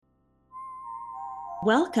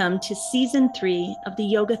Welcome to Season 3 of the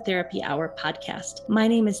Yoga Therapy Hour podcast. My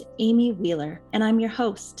name is Amy Wheeler, and I'm your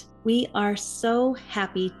host. We are so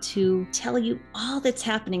happy to tell you all that's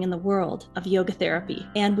happening in the world of yoga therapy,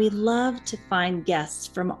 and we love to find guests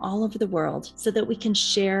from all over the world so that we can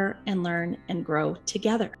share and learn and grow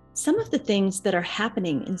together. Some of the things that are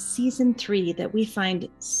happening in Season 3 that we find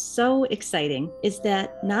so exciting is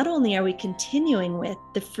that not only are we continuing with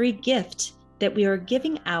the free gift that we are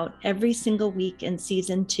giving out every single week in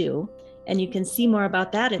Season 2, and you can see more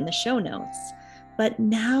about that in the show notes. But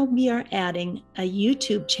now we are adding a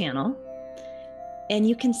YouTube channel, and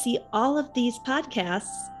you can see all of these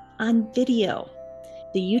podcasts on video.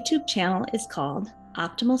 The YouTube channel is called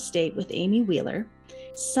Optimal State with Amy Wheeler.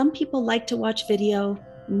 Some people like to watch video.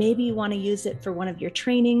 Maybe you want to use it for one of your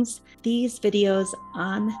trainings. These videos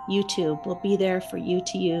on YouTube will be there for you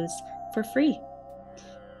to use for free.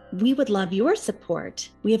 We would love your support.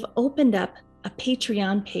 We have opened up a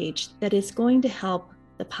Patreon page that is going to help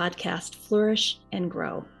the podcast flourish and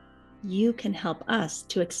grow. You can help us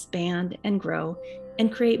to expand and grow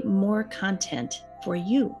and create more content for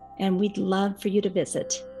you. And we'd love for you to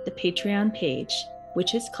visit the Patreon page,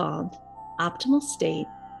 which is called Optimal State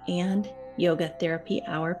and Yoga Therapy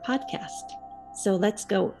Hour podcast. So let's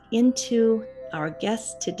go into our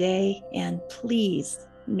guest today, and please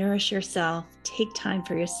nourish yourself, take time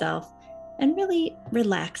for yourself, and really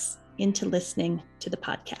relax into listening to the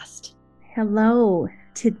podcast. Hello.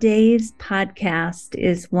 Today's podcast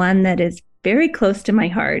is one that is very close to my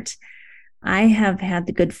heart. I have had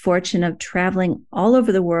the good fortune of traveling all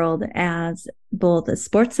over the world as both a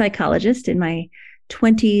sports psychologist. In my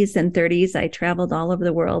 20s and 30s, I traveled all over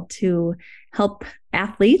the world to help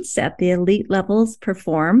athletes at the elite levels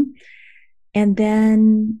perform. And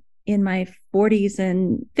then in my 40s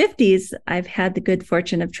and 50s, I've had the good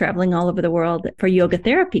fortune of traveling all over the world for yoga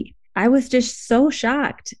therapy. I was just so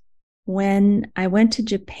shocked when I went to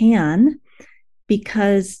Japan,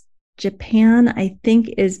 because Japan, I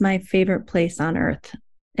think, is my favorite place on earth.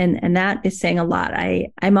 And that is saying a lot.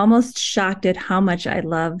 I'm almost shocked at how much I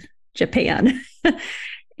love Japan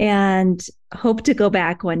and hope to go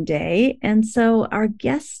back one day. And so our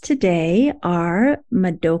guests today are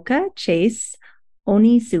Madoka Chase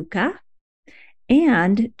Onizuka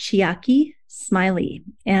and Chiaki Smiley.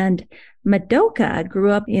 And Madoka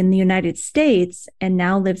grew up in the United States and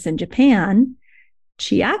now lives in Japan.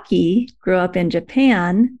 Chiaki grew up in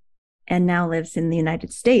Japan and now lives in the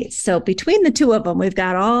United States. So between the two of them, we've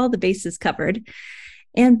got all the bases covered.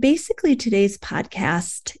 And basically today's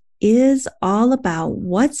podcast is all about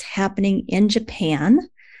what's happening in Japan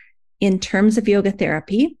in terms of yoga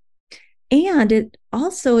therapy. And it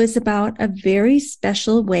also is about a very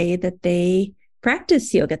special way that they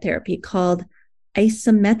practice yoga therapy called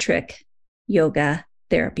isometric yoga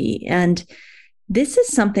therapy. And this is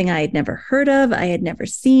something I had never heard of, I had never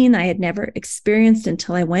seen, I had never experienced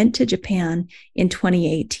until I went to Japan in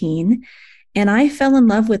 2018. And I fell in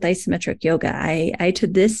love with isometric yoga. I to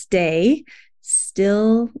this day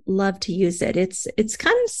still love to use it. It's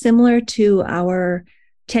kind of similar to our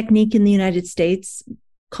technique in the United States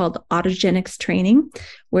called autogenics training,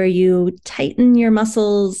 where you tighten your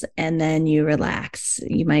muscles and then you relax.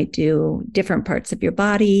 You might do different parts of your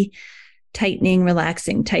body, tightening,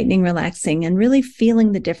 relaxing, and really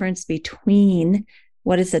feeling the difference between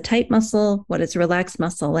what is a tight muscle, what is a relaxed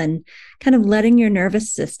muscle, and kind of letting your nervous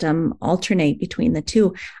system alternate between the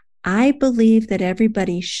two. I believe that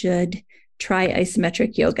everybody should try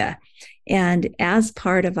isometric yoga. And as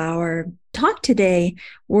part of our talk today,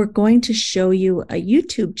 we're going to show you a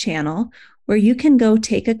YouTube channel where you can go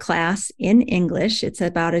take a class in English. It's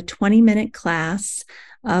about a 20-minute class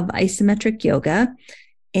of isometric yoga,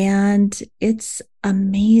 and it's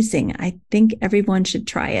amazing. I think everyone should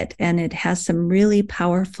try it. And it has some really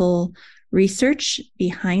powerful research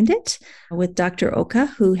behind it with Dr. Oka,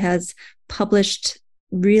 who has published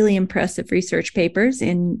really impressive research papers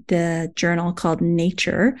in the journal called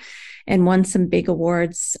Nature and won some big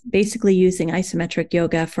awards, basically using isometric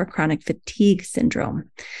yoga for chronic fatigue syndrome.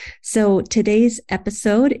 So today's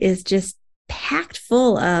episode is just packed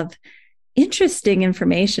full of interesting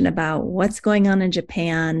information about what's going on in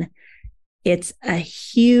Japan. It's a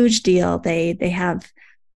huge deal. They have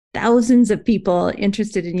thousands of people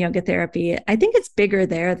interested in yoga therapy. I think it's bigger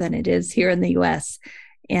there than it is here in the US.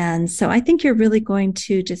 And so I think you're really going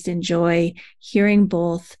to just enjoy hearing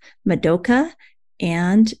both Madoka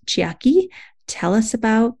and Chiaki tell us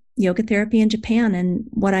about yoga therapy in Japan. And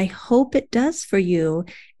what I hope it does for you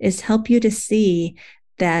is help you to see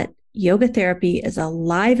that yoga therapy is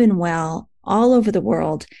alive and well all over the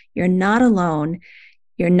world. You're not alone.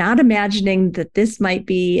 you're not imagining that this might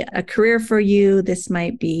be a career for you, this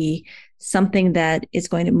might be something that is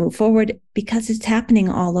going to move forward, because it's happening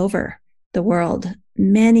all over the world.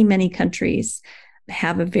 Many, many countries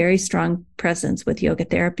have a very strong presence with yoga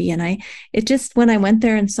therapy. And when I went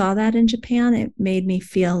there and saw that in Japan, it made me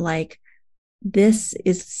feel like this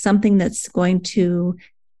is something that's going to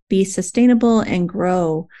be sustainable and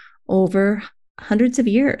grow over hundreds of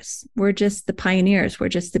years. We're just the pioneers. We're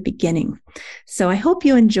just the beginning. So I hope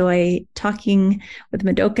you enjoy talking with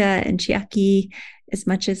Madoka and Chiaki as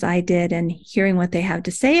much as I did and hearing what they have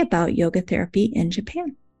to say about yoga therapy in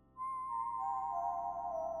Japan.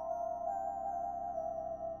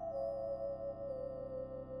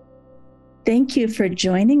 Thank you for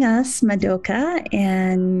joining us, Madoka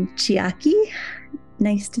and Chiaki.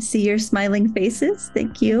 Nice to see your smiling faces.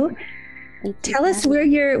 Thank you. Tell us where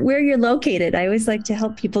you're located. I always like to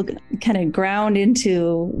help people kind of ground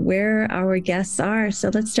into where our guests are. So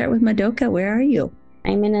let's start with Madoka. Where are you?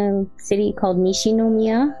 I'm in a city called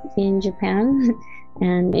Nishinomiya in Japan,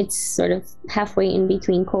 and it's sort of halfway in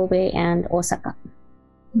between Kobe and Osaka.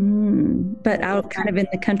 But out kind of in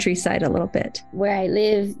the countryside a little bit. Where I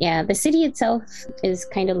live, the city itself is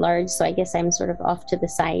kind of large, so I guess I'm sort of off to the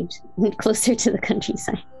side, closer to the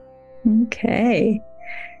countryside. Okay.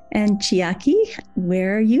 And Chiaki,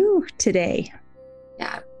 where are you today?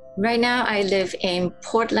 Yeah, right now I live in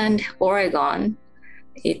Portland, Oregon.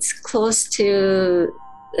 It's close to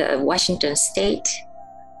Washington State.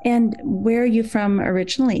 And where are you from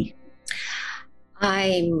originally?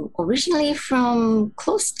 I'm originally from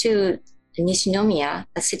close to Nishinomiya,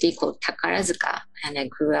 a city called Takarazuka, and I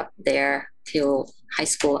grew up there till high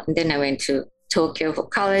school. And then I went to Tokyo for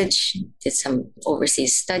college, did some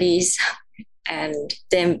overseas studies. And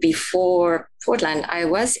then before Portland, I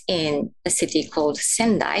was in a city called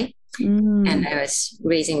Sendai, and I was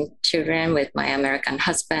raising children with my American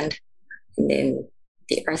husband. And then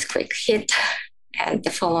the earthquake hit, and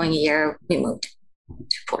the following year we moved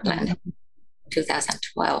to Portland.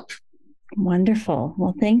 2012. Wonderful.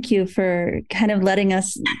 Well, thank you for kind of letting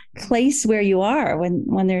us place where you are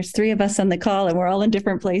when there's three of us on the call and we're all in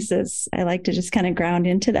different places. I like to just kind of ground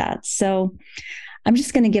into that. So I'm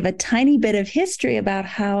just going to give a tiny bit of history about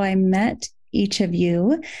how I met each of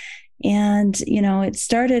you. And, it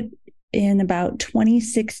started in about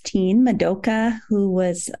 2016. Madoka, who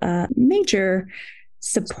was a major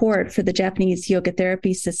support for the Japanese Yoga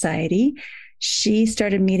Therapy Society, she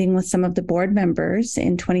started meeting with some of the board members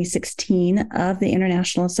in 2016 of the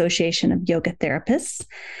International Association of Yoga Therapists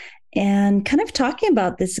and kind of talking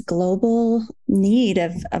about this global need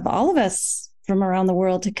of all of us from around the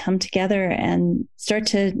world to come together and start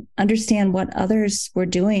to understand what others were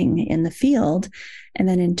doing in the field. And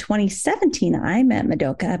then in 2017, I met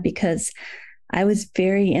Madoka because I was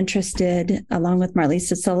very interested, along with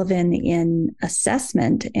Marlisa Sullivan, in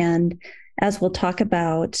assessment. And as we'll talk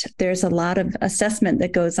about, there's a lot of assessment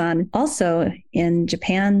that goes on also in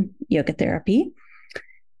Japan yoga therapy.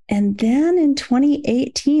 And then in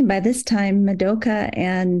 2018, by this time, Madoka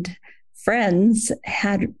and friends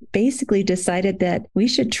had basically decided that we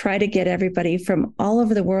should try to get everybody from all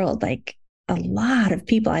over the world, like a lot of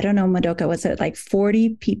people. I don't know, Madoka, was it like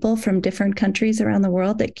 40 people from different countries around the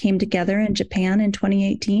world that came together in Japan in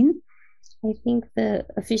 2018? I think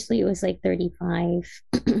officially it was like 35,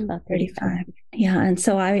 about 35. Yeah. And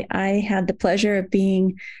so I had the pleasure of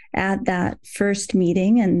being at that first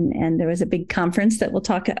meeting, and there was a big conference that we'll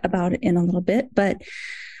talk about in a little bit. But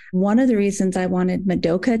one of the reasons I wanted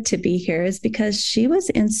Madoka to be here is because she was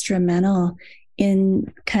instrumental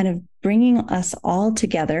in kind of bringing us all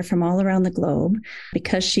together from all around the globe,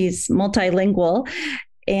 because she's multilingual,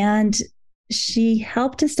 and she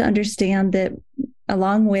helped us to understand that,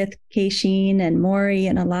 along with Keishin and Mori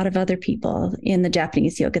and a lot of other people in the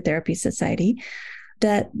Japanese Yoga Therapy Society,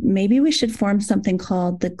 that maybe we should form something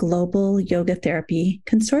called the Global Yoga Therapy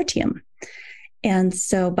Consortium. And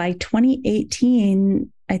so by 2018,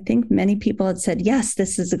 I think many people had said, yes,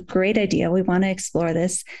 this is a great idea. We want to explore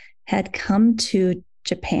this, had come to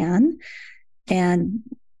Japan. And,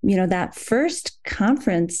 that first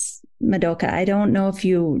conference, Madoka, I don't know if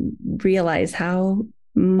you realize how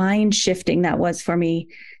mind shifting that was for me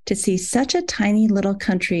to see such a tiny little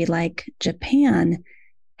country like Japan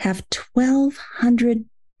have 1,200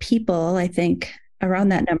 people, I think around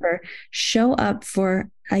that number, show up for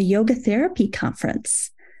a yoga therapy conference.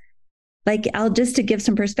 Like, just to give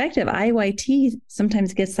some perspective, IYT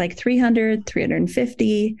sometimes gets like 300,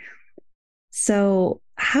 350. So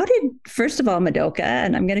first of all, Madoka,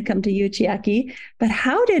 and I'm going to come to you, Chiaki, but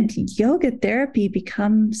how did yoga therapy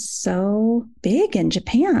become so big in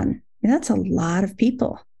Japan? That's a lot of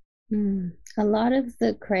people. A lot of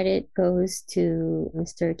the credit goes to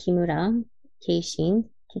Mr. Kimura Keishin.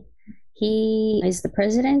 He is the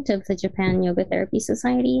president of the Japan Yoga Therapy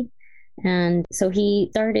Society. And so he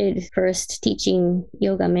started first teaching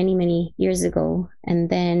yoga many, many years ago, and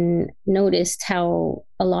then noticed how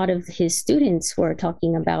a lot of his students were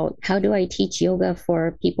talking about, how do I teach yoga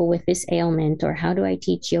for people with this ailment? Or how do I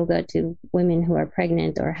teach yoga to women who are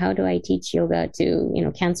pregnant? Or how do I teach yoga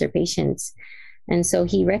to, cancer patients? And so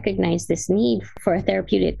he recognized this need for a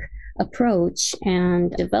therapeutic approach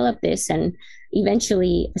and developed this and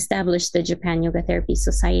eventually established the Japan Yoga Therapy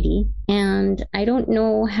Society. And I don't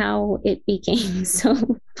know how it became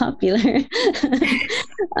so popular.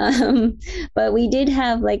 But we did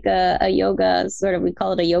have like a yoga we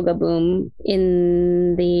call it a yoga boom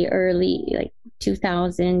in the early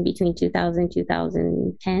 2000, between 2000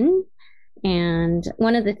 2010. And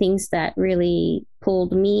one of the things that really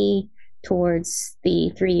pulled me towards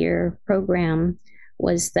the 3-year program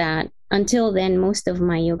was that until then, most of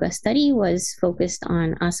my yoga study was focused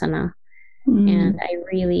on asana. And I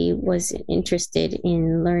really was interested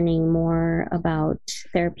in learning more about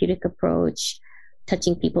therapeutic approach,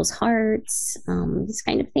 touching people's hearts, this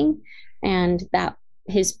kind of thing. And that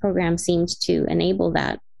his program seemed to enable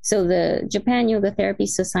that. So the Japan Yoga Therapy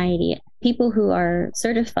Society, people who are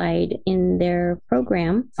certified in their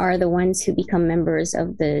program are the ones who become members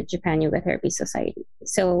of the Japan Yoga Therapy Society.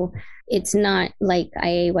 So it's not like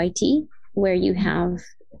IAYT, where you have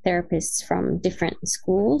therapists from different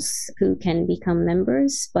schools who can become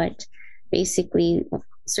members, but basically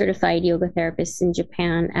certified yoga therapists in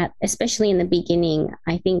Japan, especially in the beginning.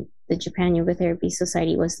 I think the Japan Yoga Therapy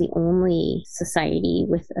Society was the only society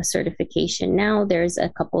with a certification. Now there's a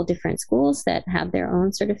couple different schools that have their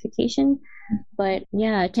own certification. But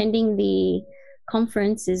yeah, attending the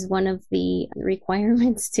conference is one of the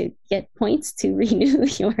requirements to get points to renew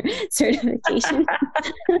your certification.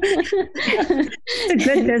 It's a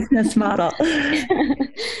good business model.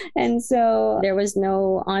 And so there was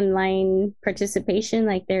no online participation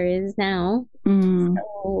like there is now.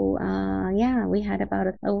 So we had about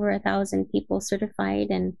over 1,000 people certified.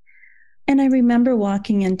 And I remember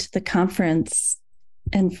walking into the conference,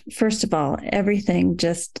 and first of all, everything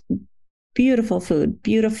just beautiful food,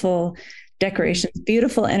 beautiful decorations,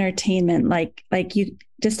 beautiful entertainment, like you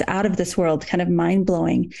just out of this world, kind of mind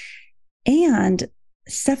blowing, and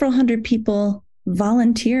several hundred people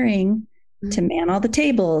volunteering to man all the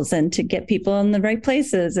tables and to get people in the right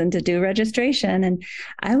places and to do registration. And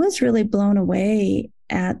I was really blown away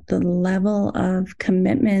at the level of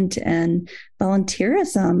commitment and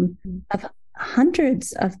volunteerism of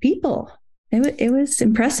hundreds of people. It was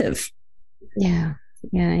impressive. Yeah,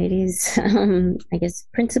 it is. I guess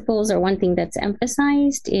principles are one thing that's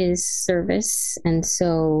emphasized is service. And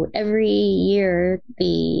so every year,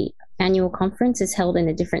 the annual conference is held in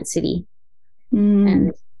a different city.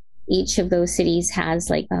 And each of those cities has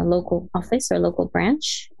like a local office or local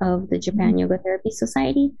branch of the Japan Yoga Therapy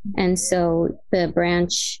Society. And so the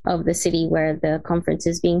branch of the city where the conference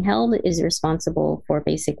is being held is responsible for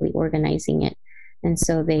basically organizing it. And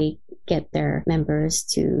so they get their members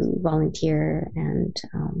to volunteer, and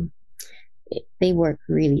they work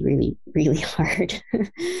really, really, really hard.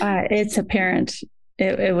 It's apparent.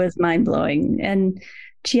 It was mind-blowing. And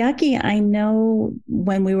Chiaki, I know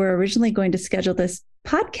when we were originally going to schedule this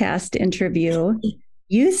podcast interview,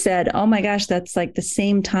 you said, oh my gosh, that's like the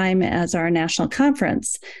same time as our national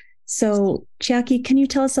conference. So Chiaki, can you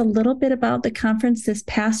tell us a little bit about the conference this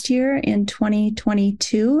past year in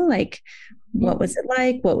 2022? Like, what was it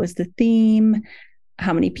like? What was the theme?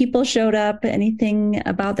 How many people showed up? Anything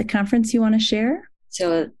about the conference you want to share?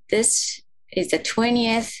 So this is the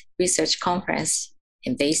 20th research conference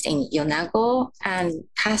based in Yonago. And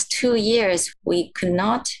past 2 years, we could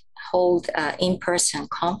not hold an in-person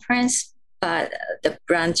conference, but the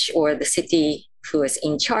branch or the city who was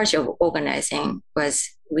in charge of organizing was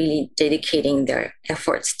really dedicating their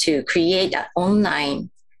efforts to create an online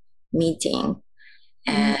meeting.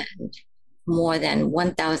 And more than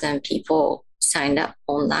 1,000 people signed up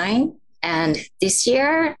online. And this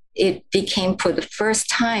year, it became for the first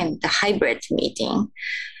time the hybrid meeting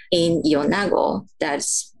in Yonago.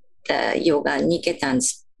 That's the Yoga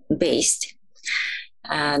Niketan's based.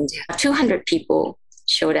 And 200 people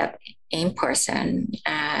showed up in person,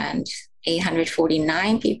 and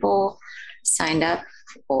 849 people signed up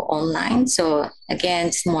for online. So again,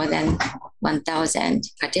 it's more than 1,000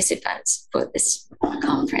 participants for this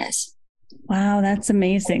conference. Wow, that's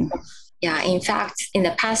amazing. Yeah, in fact, in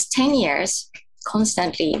the past 10 years,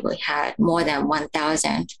 constantly we had more than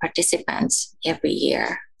 1,000 participants every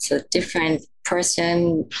year. So different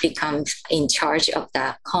person becomes in charge of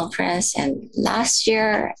the conference. And last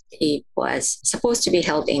year, it was supposed to be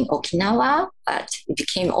held in Okinawa, but it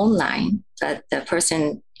became online. But the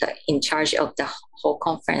person in charge of the whole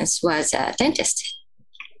conference was a dentist.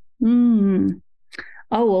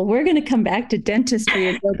 Oh, well, we're going to come back to dentistry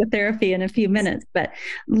and yoga therapy in a few minutes, but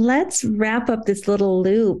let's wrap up this little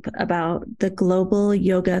loop about the Global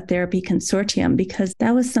Yoga Therapy Consortium, because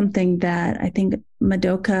that was something that I think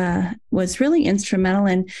Madoka was really instrumental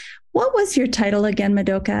in. What was your title again,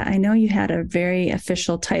 Madoka? I know you had a very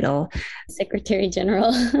official title. Secretary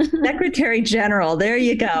General. Secretary General. There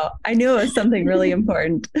you go. I knew it was something really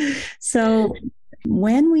important. So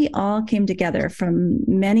when we all came together from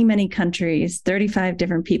many, many countries, 35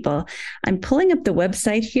 different people, I'm pulling up the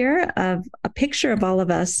website here of a picture of all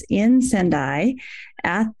of us in Sendai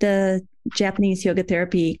at the Japanese Yoga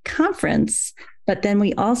Therapy Conference. But then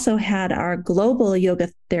we also had our Global Yoga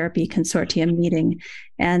Therapy Consortium meeting.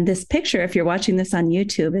 And this picture, if you're watching this on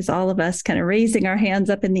YouTube, is all of us kind of raising our hands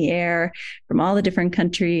up in the air from all the different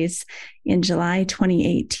countries in July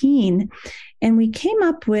 2018. And we came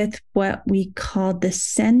up with what we called the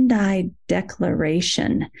Sendai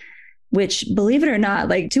Declaration, which, believe it or not,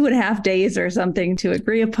 like 2.5 days or something to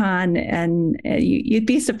agree upon. And you'd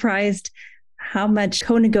be surprised how much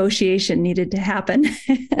co-negotiation needed to happen.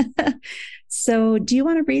 So do you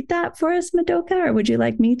want to read that for us, Madoka, or would you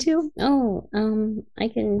like me to? Oh, I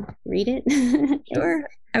can read it. Sure.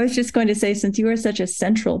 I was just going to say, since you are such a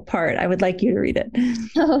central part, I would like you to read it.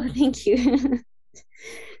 Oh, thank you.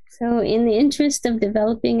 So in the interest of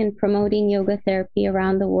developing and promoting yoga therapy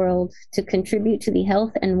around the world to contribute to the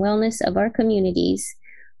health and wellness of our communities,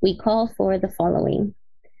 we call for the following: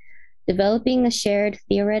 developing a shared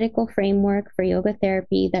theoretical framework for yoga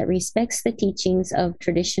therapy that respects the teachings of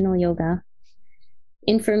traditional yoga,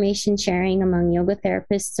 information sharing among yoga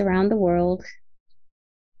therapists around the world,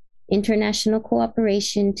 international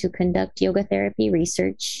cooperation to conduct yoga therapy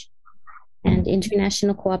research, and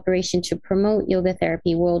international cooperation to promote yoga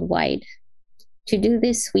therapy worldwide. To do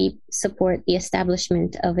this, we support the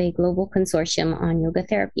establishment of a global consortium on yoga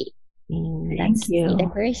therapy. And that's the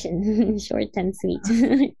declaration, short and sweet.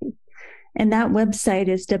 And that website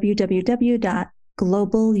is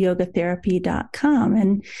www.globalyogatherapy.com.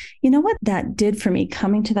 And you know what that did for me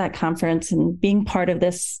coming to that conference and being part of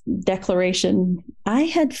this declaration? I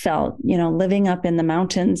had felt, living up in the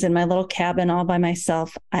mountains in my little cabin all by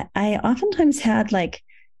myself, I oftentimes had like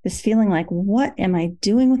this feeling like, what am I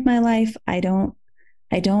doing with my life? I don't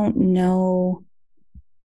know,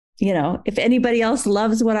 if anybody else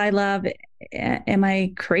loves what I love. Am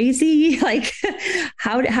I crazy? Like,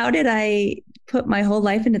 how did I put my whole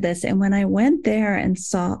life into this? And when I went there and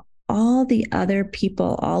saw all the other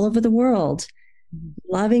people all over the world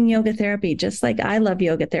loving yoga therapy, just like I love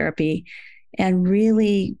yoga therapy, and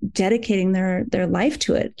really dedicating their life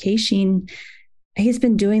to it. Keishin, he's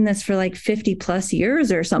been doing this for like 50 plus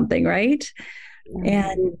years or something, right?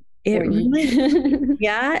 And it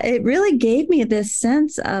really gave me this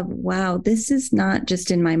sense of, wow, this is not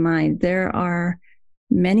just in my mind. There are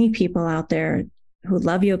many people out there who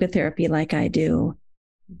love yoga therapy like I do,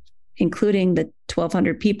 including the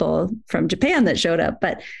 1,200 people from Japan that showed up.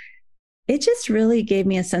 But it just really gave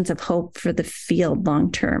me a sense of hope for the field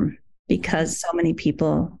long term, because so many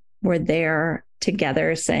people were there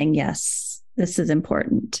together saying, yes, this is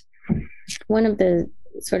important. One of the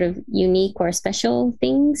sort of unique or special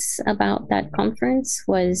things about that conference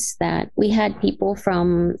was that we had people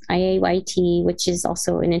from IAYT, which is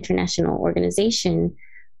also an international organization,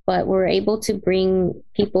 but we're able to bring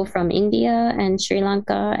people from India and Sri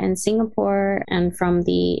Lanka and Singapore and from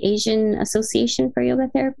the Asian Association for Yoga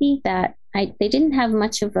Therapy that they didn't have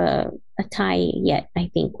much of a tie yet,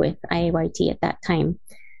 I think, with IAYT at that time.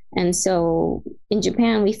 And so in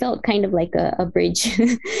Japan, we felt kind of like a bridge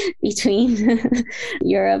between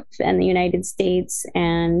Europe and the United States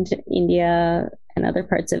and India and other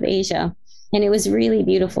parts of Asia. And it was really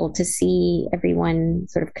beautiful to see everyone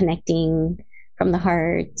sort of connecting from the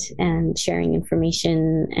heart and sharing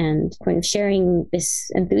information and kind of sharing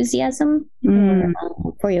this enthusiasm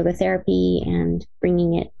for yoga therapy and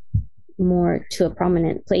bringing it more to a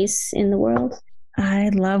prominent place in the world. I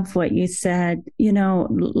love what you said.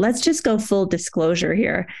 Let's just go full disclosure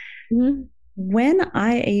here. Mm-hmm. When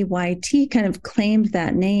IAYT kind of claimed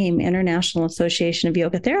that name, International Association of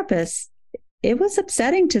Yoga Therapists, it was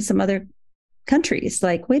upsetting to some other countries.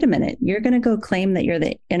 Like, wait a minute, you're going to go claim that you're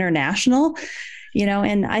the international,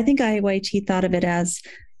 and I think IAYT thought of it as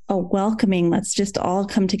a welcoming, let's just all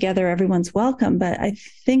come together, everyone's welcome. But I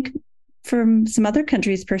think from some other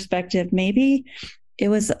countries' perspective, maybe it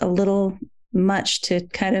was a little much to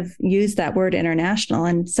kind of use that word international.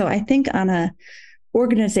 And so I think on a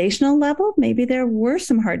organizational level, maybe there were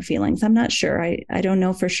some hard feelings. I'm not sure. I don't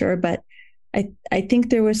know for sure, but I think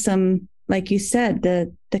there was some, like you said,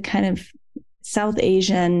 the kind of South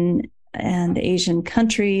Asian and Asian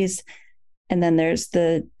countries, and then there's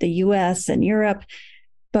the US and Europe.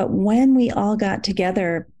 But when we all got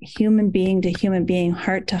together, human being to human being,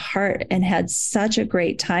 heart to heart, and had such a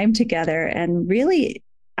great time together, and really,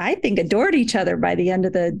 I think, adored each other by the end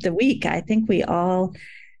of the week. I think we all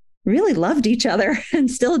really loved each other and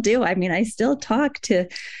still do. I mean, I still talk to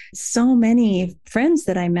so many friends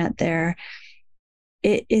that I met there.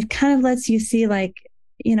 It kind of lets you see, like,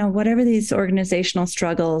 whatever these organizational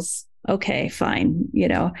struggles, okay, fine,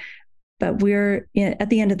 but we're, at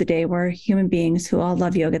the end of the day, we're human beings who all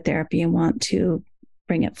love yoga therapy and want to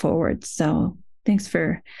bring it forward. So thanks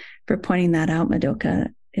for pointing that out,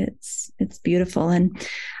 Madoka. It's beautiful. And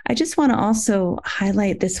I just want to also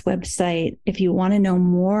highlight this website. If you want to know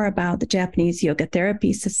more about the Japanese Yoga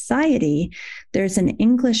Therapy Society, there's an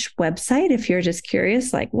English website. If you're just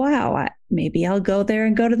curious, like, wow, maybe I'll go there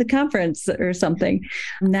and go to the conference or something.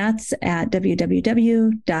 And that's at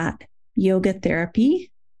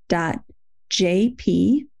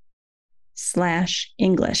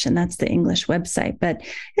www.yogatherapy.jp/English. And that's the English website. But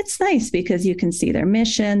it's nice because you can see their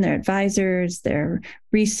mission, their advisors, their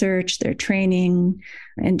research, their training,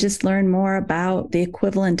 and just learn more about the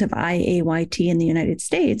equivalent of IAYT in the United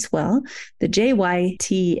States. Well, the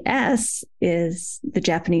JYTS is the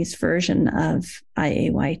Japanese version of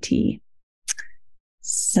IAYT.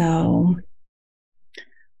 So,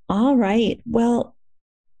 all right. Well,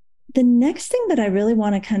 the next thing that I really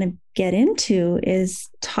want to kind of get into is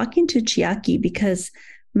talking to Chiaki, because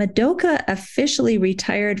Madoka officially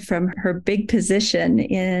retired from her big position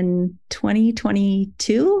in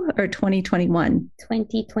 2022 or 2021?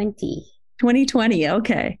 2020. 2020.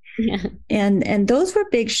 Okay. Yeah. And those were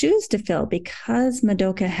big shoes to fill because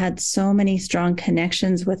Madoka had so many strong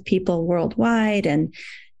connections with people worldwide and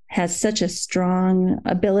has such a strong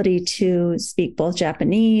ability to speak both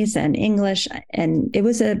Japanese and English. And it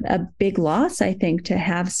was a big loss, I think, to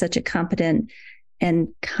have such a competent and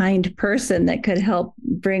kind person that could help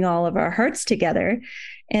bring all of our hearts together.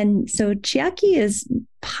 And so Chiaki is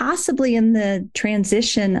possibly in the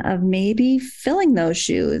transition of maybe filling those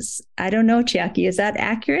shoes. I don't know, Chiaki, is that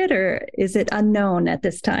accurate or is it unknown at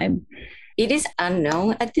this time? It is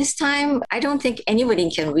unknown at this time. I don't think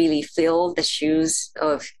anybody can really fill the shoes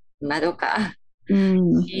of Madoka.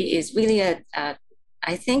 She is really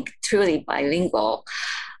I think, truly bilingual.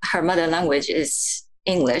 Her mother language is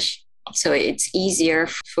English. So it's easier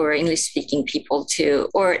for English-speaking people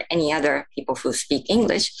or any other people who speak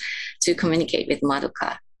English to communicate with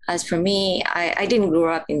Madoka. As for me, I didn't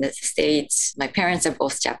grow up in the States. My parents are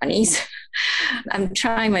both Japanese. I'm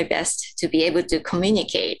trying my best to be able to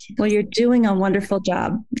communicate. Well, you're doing a wonderful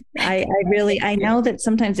job. I know that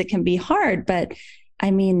sometimes it can be hard, but I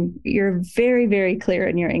mean, you're very, very clear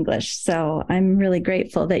in your English. So I'm really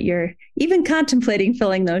grateful that you're even contemplating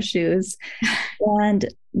filling those shoes. And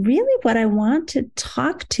really what I want to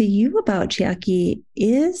talk to you about, Chiaki,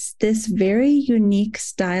 is this very unique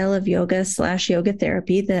style of yoga/yoga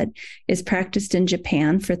therapy that is practiced in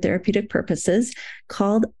Japan for therapeutic purposes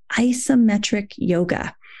called isometric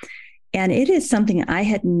yoga. And it is something I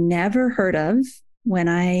had never heard of when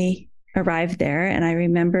I arrived there. And I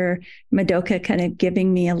remember Madoka kind of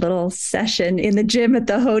giving me a little session in the gym at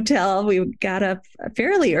the hotel. We got up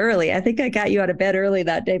fairly early. I think I got you out of bed early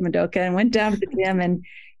that day, Madoka, and went down to the gym. And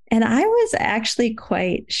I was actually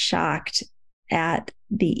quite shocked at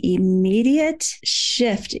the immediate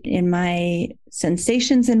shift in my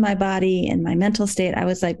sensations in my body and my mental state. I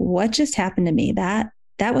was like, what just happened to me? That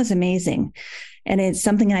was amazing. And it's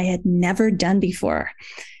something I had never done before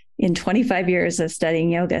in 25 years of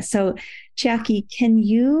studying yoga. So, Chiaki, can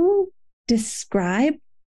you describe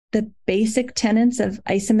the basic tenets of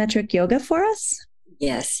isometric yoga for us?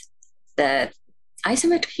 Yes. The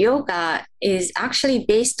isometric yoga is actually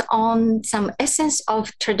based on some essence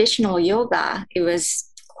of traditional yoga. It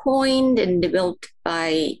was coined and developed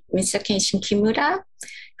by Mr. Kenshin Kimura,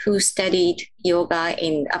 who studied yoga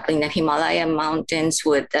up in the Himalaya mountains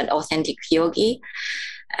with an authentic yogi.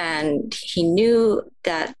 And he knew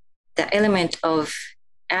that the element of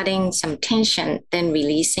adding some tension, then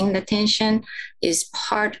releasing the tension is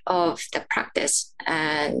part of the practice.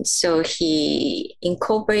 And so he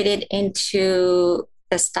incorporated into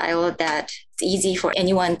the style that's easy for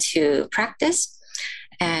anyone to practice.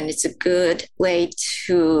 And it's a good way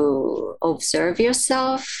to observe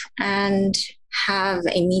yourself and have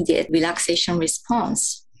immediate relaxation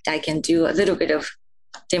response. I can do a little bit of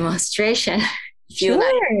demonstration. If you Sure.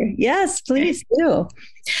 like. Yes, please do.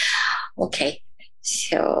 Okay.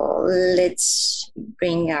 So let's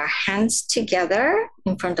bring our hands together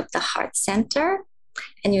in front of the heart center.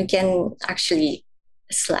 And you can actually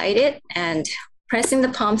slide it and pressing the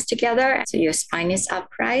palms together so your spine is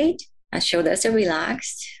upright and shoulders are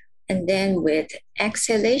relaxed. And then with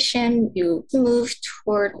exhalation, you move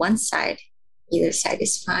toward one side. Either side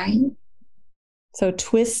is fine. So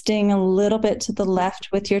twisting a little bit to the left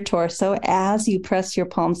with your torso as you press your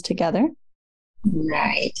palms together.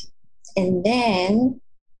 Right. And then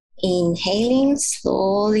inhaling,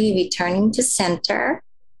 slowly returning to center.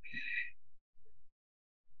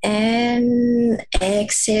 And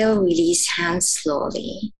exhale, release hands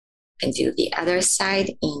slowly. And do the other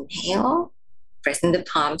side. Inhale, pressing the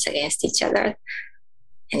palms against each other.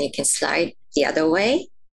 And you can slide the other way.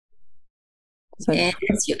 So and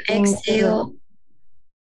as you exhale,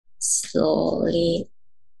 slowly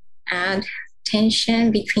add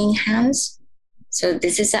tension between hands. So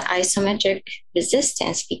this is an isometric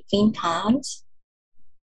resistance between palms.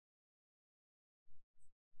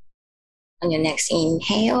 On your next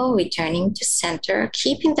inhale, returning to center,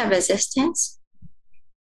 keeping the resistance.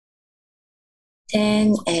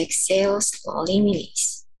 Then exhale, slowly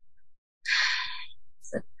release.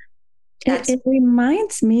 So it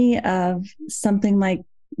reminds me of something like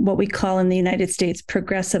what we call in the United States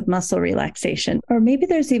progressive muscle relaxation, or maybe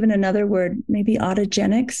there's even another word, maybe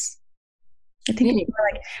autogenics. I think it's more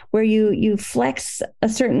like where you flex a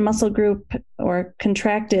certain muscle group or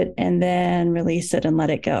contract it and then release it and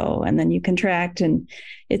let it go. And then you contract, and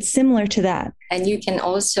it's similar to that. And you can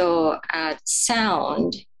also add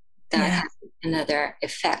sound that has another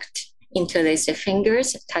effect. Interlace the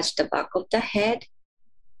fingers, touch the back of the head,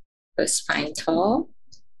 the spine tall.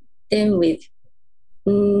 Then with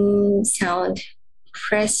sound,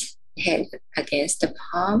 press head against the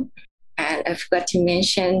palm. And I forgot to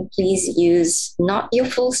mention, please use not your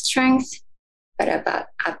full strength, but about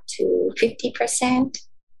up to 50%,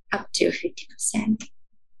 up to 50%.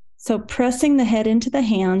 So pressing the head into the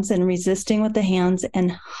hands and resisting with the hands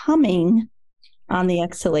and humming on the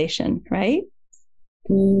exhalation, right?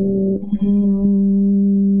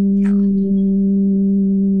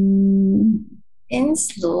 And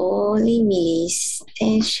slowly release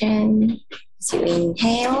tension as you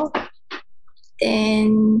inhale.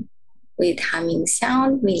 Then with humming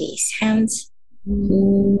sound, release hands.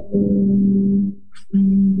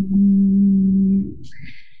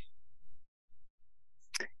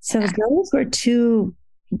 So those were two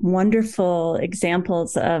wonderful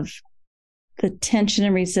examples of the tension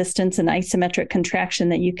and resistance and isometric contraction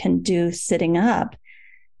that you can do sitting up.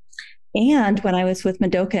 And when I was with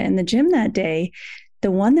Madoka in the gym that day,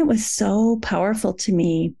 the one that was so powerful to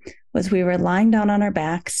me was we were lying down on our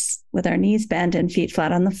backs with our knees bent and feet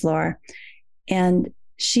flat on the floor. And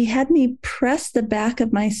she had me press the back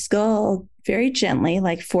of my skull very gently,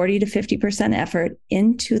 like 40 to 50% effort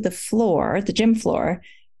into the floor, the gym floor,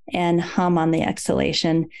 and hum on the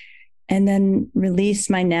exhalation, and then release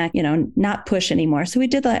my neck, not push anymore. So we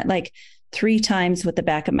did that like 3 times with the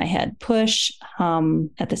back of my head, push, hum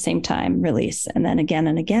at the same time, release, and then again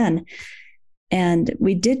and again. And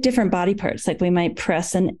we did different body parts. Like we might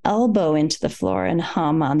press an elbow into the floor and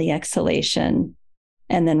hum on the exhalation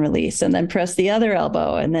and then release, and then press the other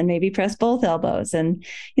elbow, and then maybe press both elbows. And,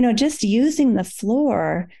 just using the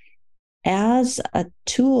floor as a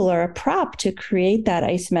tool or a prop to create that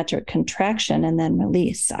isometric contraction and then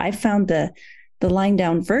release. I found the lying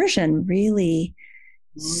down version really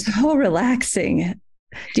so relaxing.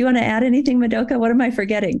 Do you want to add anything, Madoka? What am I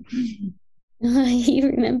forgetting? You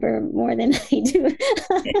remember more than I do.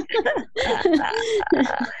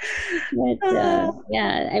 But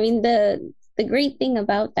yeah, I mean, the great thing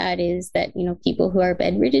about that is that, people who are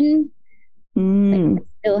bedridden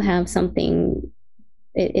still have something.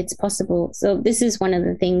 It's possible. So this is one of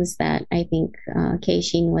the things that I think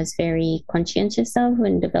Keishin was very conscientious of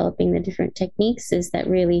when developing the different techniques, is that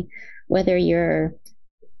really, whether you're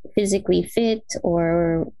physically fit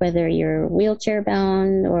or whether you're wheelchair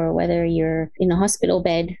bound or whether you're in a hospital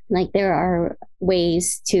bed, like there are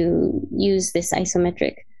ways to use this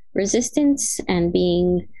isometric resistance and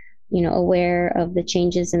being, aware of the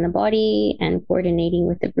changes in the body and coordinating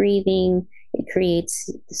with the breathing. It creates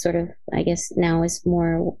sort of, I guess now is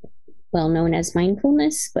more well known as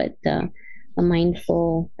mindfulness, but a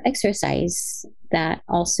mindful exercise that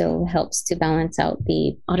also helps to balance out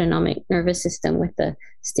the autonomic nervous system with the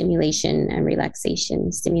stimulation and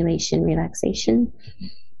relaxation, stimulation, relaxation.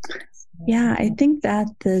 Yeah, I think that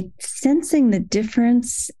the sensing the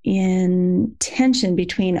difference in tension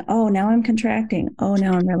between, oh, now I'm contracting, oh,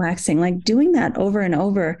 now I'm relaxing, like doing that over and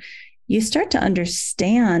over, you start to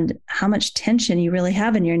understand how much tension you really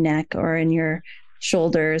have in your neck or in your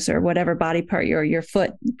shoulders or whatever body part, your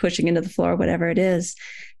foot pushing into the floor, whatever it is.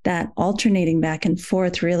 That alternating back and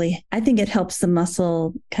forth really, I think it helps the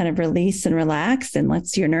muscle kind of release and relax and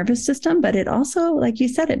lets your nervous system. But it also, like you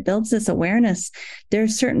said, it builds this awareness. There are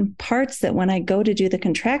certain parts that when I go to do the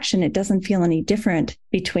contraction, it doesn't feel any different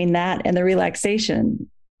between that and the relaxation.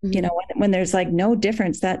 Mm-hmm. You know, when there's like no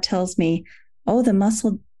difference, that tells me, oh, the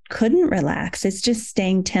muscle couldn't relax. It's just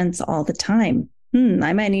staying tense all the time.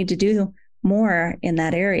 I might need to do more in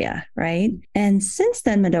that area, right? And since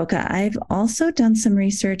then, Madoka, I've also done some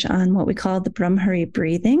research on what we call the Brahmari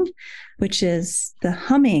breathing, which is the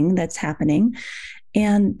humming that's happening.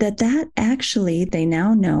 And that actually, they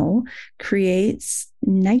now know, creates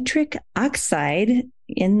nitric oxide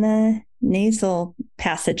in the nasal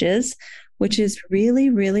passages, which is really,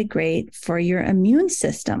 really great for your immune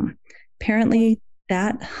system. Apparently,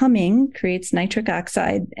 that humming creates nitric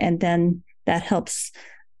oxide, and then that helps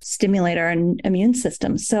stimulate our immune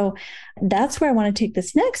system. So that's where I want to take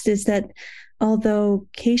this next, is that although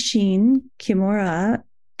Keishin Kimura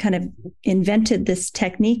kind of invented this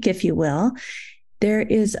technique, if you will, there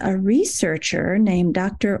is a researcher named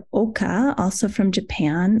Dr. Oka, also from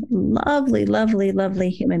Japan, lovely, lovely, lovely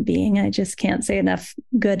human being. I just can't say enough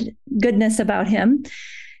goodness about him.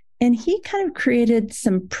 And he kind of created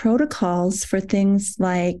some protocols for things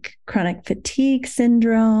like chronic fatigue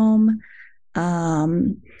syndrome,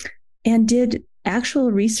 and did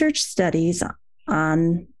actual research studies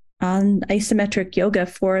on isometric yoga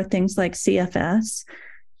for things like CFS.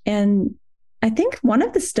 And I think one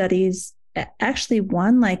of the studies actually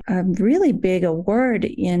won like a really big award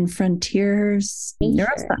in Frontiers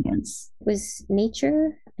Neuroscience. Was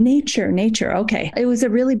Nature? Nature. Okay. It was a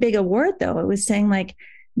really big award, though. It was saying like,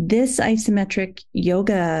 this isometric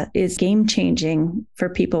yoga is game-changing for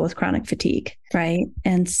people with chronic fatigue, right?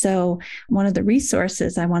 And so one of the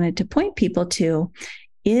resources I wanted to point people to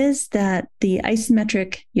is that the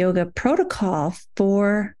isometric yoga protocol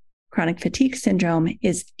for chronic fatigue syndrome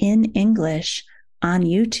is in English on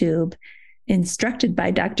YouTube, instructed by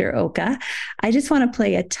Dr. Oka. I just want to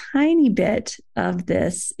play a tiny bit of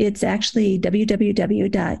this. It's actually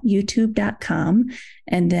www.youtube.com.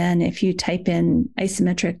 And then if you type in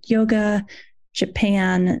isometric yoga,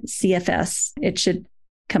 Japan, CFS, it should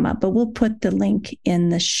come up. But we'll put the link in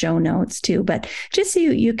the show notes too. But just so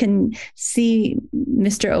you can see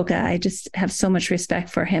Mr. Oka, I just have so much respect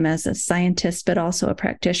for him as a scientist, but also a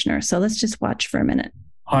practitioner. So let's just watch for a minute.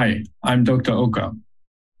 Hi, I'm Dr. Oka.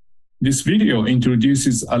 This video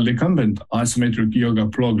introduces a recumbent isometric yoga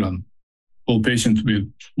program for patients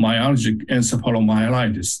with myalgic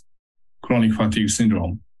encephalomyelitis, chronic fatigue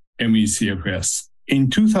syndrome, ME/CFS. In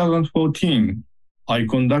 2014, I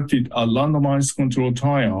conducted a randomized control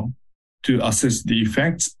trial to assess the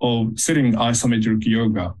effects of sitting isometric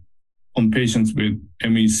yoga on patients with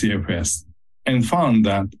ME/CFS and found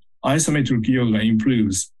that isometric yoga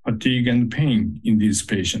improves fatigue and pain in these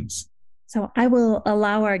patients. So I will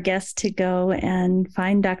allow our guests to go and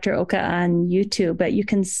find Dr. Oka on YouTube, but you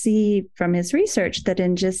can see from his research that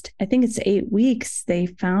in just, I think it's 8 weeks, they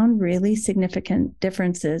found really significant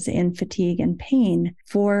differences in fatigue and pain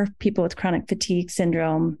for people with chronic fatigue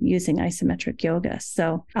syndrome using isometric yoga.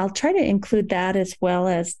 So I'll try to include that as well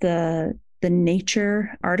as the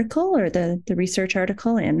Nature article or the research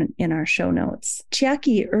article in our show notes.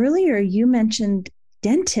 Chiaki, earlier you mentioned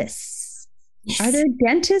dentists. Are there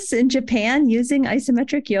dentists in Japan using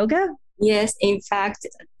isometric yoga? Yes, in fact,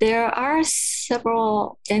 there are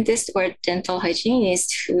several dentists or dental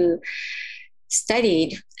hygienists who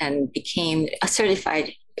studied and became a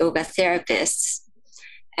certified yoga therapists.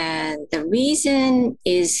 And the reason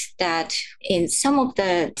is that in some of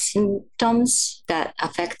the symptoms that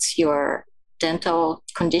affect your dental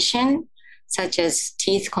condition, such as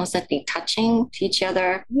teeth constantly touching to each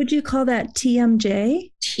other. Would you call that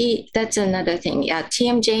TMJ? That's another thing. Yeah,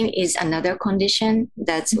 TMJ is another condition.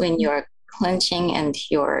 That's when you're clenching and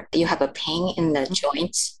you have a pain in the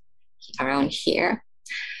joints around here.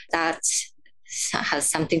 That has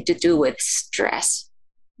something to do with stress,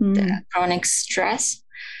 the chronic stress.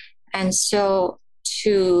 And so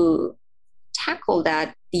to tackle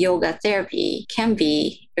that, yoga therapy can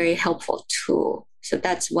be a very helpful tool. So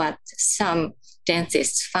that's what some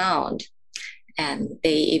dentists found. And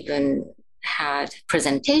they even had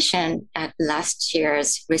presentation at last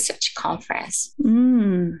year's research conference.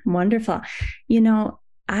 Wonderful. You know,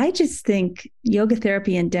 I just think yoga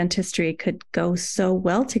therapy and dentistry could go so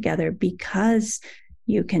well together because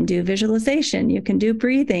you can do visualization, you can do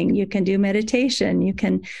breathing, you can do meditation,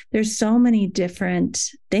 there's so many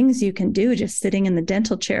different things you can do just sitting in the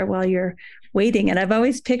dental chair while you're waiting. And I've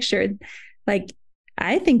always pictured, like,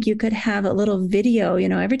 I think you could have a little video,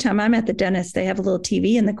 every time I'm at the dentist, they have a little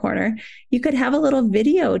TV in the corner. You could have a little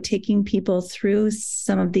video taking people through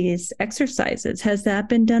some of these exercises. Has that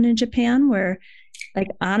been done in Japan where, like,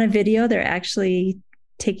 on a video, they're actually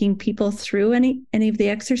taking people through any of the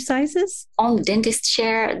exercises? On the dentist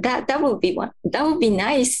chair, that would be one. That would be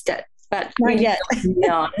nice. But not yet.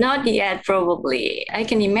 No, not yet, probably. I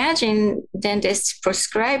can imagine dentists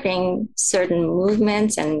prescribing certain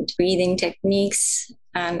movements and breathing techniques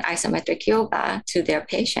and isometric yoga to their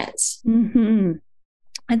patients. Mm-hmm.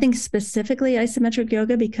 I think specifically isometric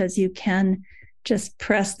yoga, because you can just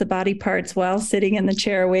press the body parts while sitting in the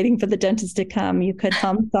chair waiting for the dentist to come. You could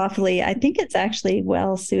hum softly. I think it's actually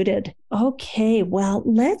well suited. Okay, well,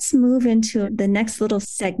 let's move into the next little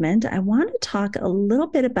segment. I want to talk a little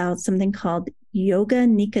bit about something called Yoga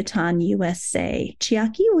Nikatan USA.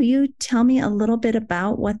 Chiaki, will you tell me a little bit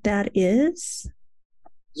about what that is?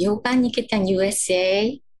 Yoga Nikatan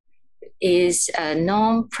USA is a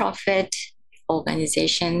non-profit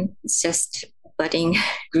organization. It's just budding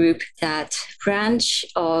group that branch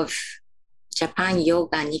of Japan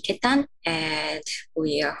Yoga Niketan, and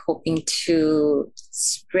we are hoping to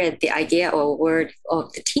spread the idea or word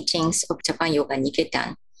of the teachings of Japan Yoga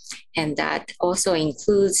Niketan. And that also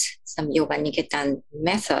includes some Yoga Niketan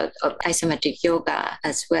method of isometric yoga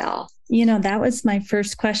as well. That was my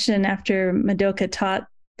first question after Madoka taught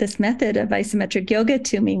this method of isometric yoga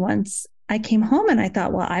to me once. I came home and I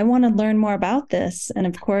thought, well, I want to learn more about this. And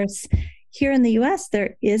of course, here in the US,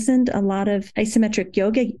 there isn't a lot of isometric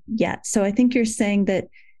yoga yet. So I think you're saying that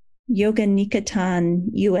Yoga Nikatan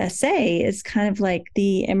USA is kind of like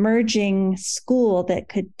the emerging school that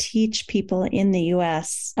could teach people in the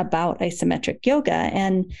US about isometric yoga.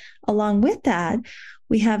 And along with that,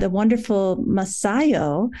 we have the wonderful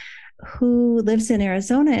Masayo, who lives in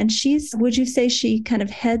Arizona. And would you say she kind of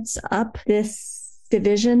heads up this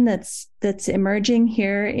division that's emerging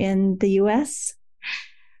here in the US?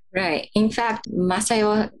 Right. In fact,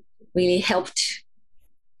 Masayo really helped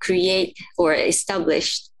create or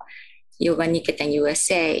establish Yoga Nikatan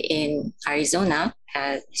USA in Arizona.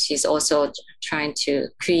 She's also trying to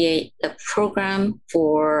create a program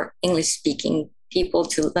for English-speaking people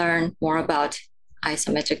to learn more about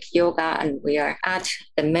isometric yoga. And we are at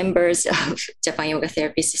the members of Japan Yoga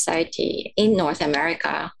Therapy Society in North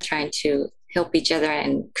America trying to help each other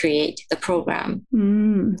and create the program.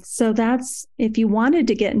 So that's, if you wanted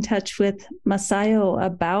to get in touch with Masayo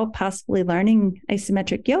about possibly learning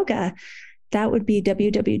isometric yoga, that would be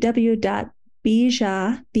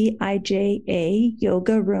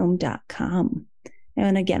www.bijayogaroom.com.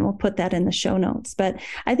 And again, we'll put that in the show notes. But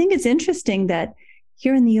I think it's interesting that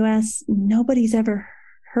here in the US, nobody's ever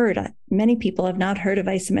many people have not heard of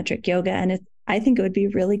isometric yoga. And I think it would be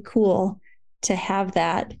really cool to have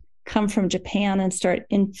that come from Japan and start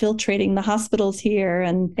infiltrating the hospitals here.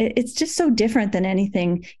 And it's just so different than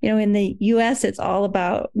anything. In the US, it's all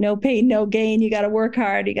about no pain, no gain. You got to work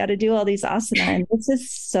hard. You got to do all these asana. And this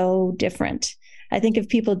is so different. I think if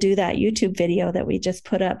people do that YouTube video that we just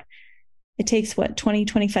put up, it takes 20,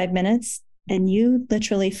 25 minutes and you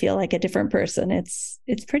literally feel like a different person. It's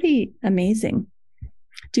pretty amazing.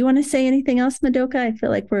 Do you want to say anything else, Madoka? I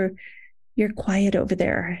feel like you're quiet over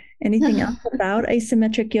there. Anything else about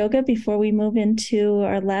isometric yoga before we move into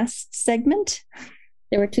our last segment?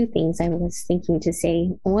 There were two things I was thinking to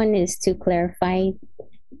say. One is to clarify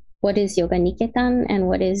what is Yoga Niketan and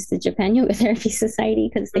what is the Japan Yoga Therapy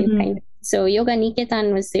Society, because they so Yoga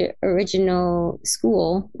Niketan was the original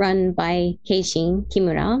school run by Keishin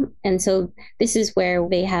Kimura. And so this is where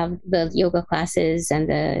they have the yoga classes and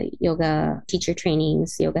the yoga teacher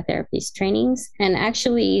trainings, yoga therapist trainings. And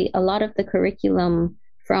actually a lot of the curriculum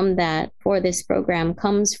from that for this program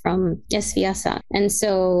comes from SVYASA. And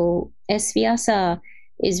so SVYASA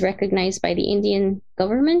is recognized by the Indian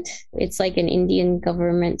government. It's like an Indian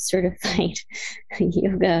government certified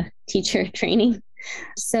yoga teacher training.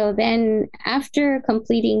 So then after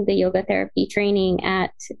completing the yoga therapy training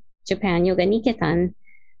at Japan Yoga Niketan,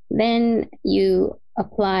 then you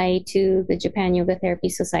apply to the Japan Yoga Therapy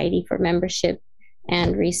Society for membership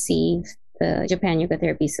and receive the Japan Yoga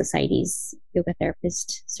Therapy Society's yoga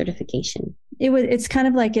therapist certification. It's kind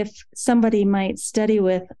of like if somebody might study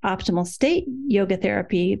with Optimal State Yoga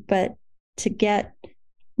Therapy, but to get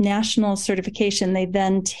national certification, they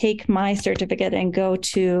then take my certificate and go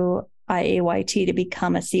to IAYT to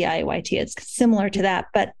become a CIYT. It's similar to that.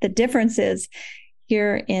 But the difference is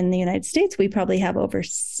here in the United States, we probably have over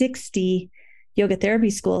 60 yoga therapy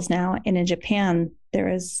schools now. And in Japan, there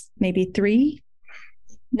is maybe 3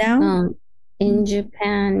 now. In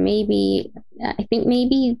Japan, I think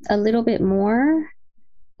maybe a little bit more.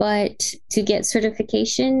 But to get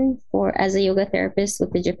certification as a yoga therapist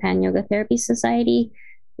with the Japan Yoga Therapy Society,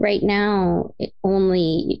 right now,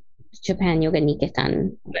 only Japan Yoga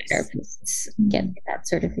Niketan therapists get that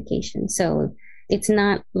certification. So it's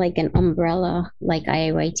not like an umbrella like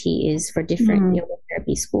IAYT is for different yoga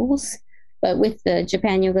therapy schools. But with the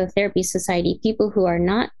Japan Yoga Therapy Society, people who are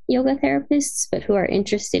not yoga therapists, but who are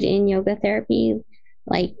interested in yoga therapy,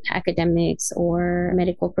 like academics or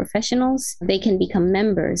medical professionals, they can become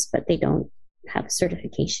members, but they don't have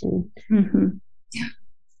certification. Mm-hmm. Yeah.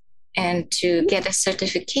 And to get a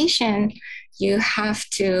certification, you have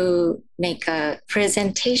to make a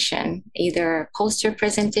presentation, either a poster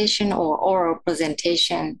presentation or oral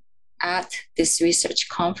presentation at this research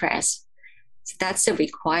conference. So that's a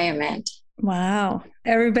requirement. Wow.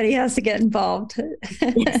 Everybody has to get involved.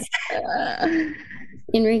 Yes.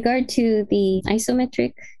 In regard to the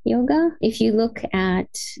isometric yoga, if you look at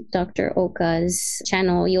Dr. Oka's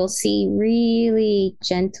channel, you'll see really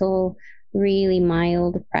gentle, really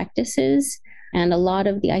mild practices. And a lot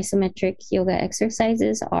of the isometric yoga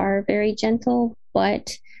exercises are very gentle.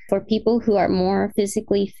 But for people who are more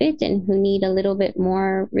physically fit and who need a little bit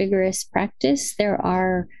more rigorous practice, there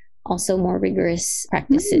are also more rigorous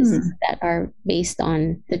practices that are based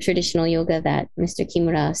on the traditional yoga that Mr.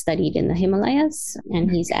 Kimura studied in the Himalayas,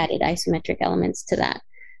 and he's added isometric elements to that.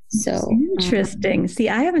 So interesting. See,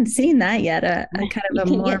 I haven't seen that yet. A kind of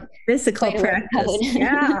a more physical practice.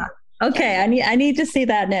 Yeah. Okay. I need to see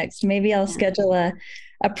that next. Maybe I'll schedule a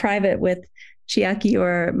private with Chiaki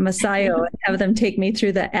or Masayo and have them take me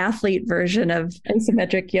through the athlete version of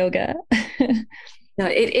isometric yoga. No,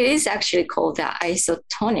 it is actually called the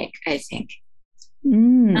isotonic, I think.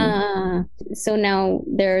 So now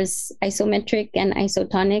there's isometric and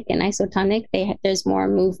isotonic. And isotonic, there's more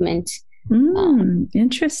movement.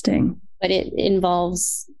 Interesting. But it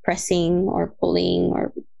involves pressing or pulling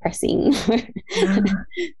or pressing,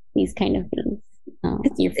 these kind of things.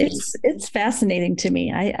 It's fascinating to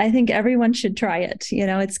me. I think everyone should try it.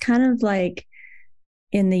 It's kind of like,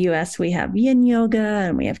 in the US, we have yin yoga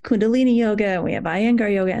and we have Kundalini yoga and we have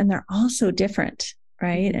Iyengar yoga, and they're all so different,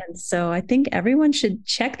 right? And so I think everyone should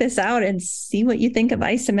check this out and see what you think of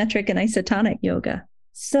isometric and isotonic yoga.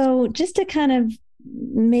 So just to kind of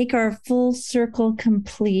make our full circle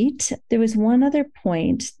complete, there was one other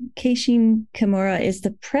point. Keishin Kimura is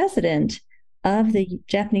the president of the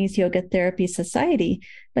Japanese Yoga Therapy Society,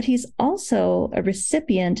 but he's also a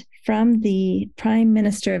recipient from the Prime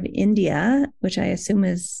Minister of India, which I assume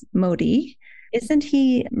is Modi. Isn't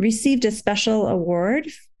he received a special award?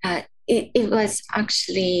 It was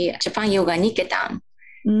actually Japan Yoga Niketan.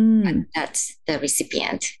 That's the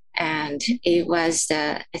recipient. And it was,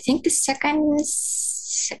 I think, the second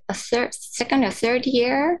or third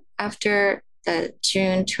year after the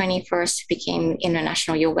June 21st became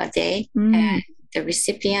International Yoga Day. And the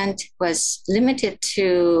recipient was limited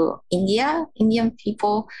to Indian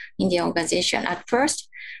people, Indian organization at first.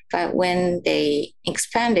 But when they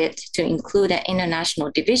expanded to include an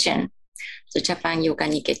international division, the Japan Yoga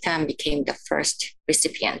Niketan became the first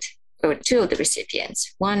recipient. There were 2 of the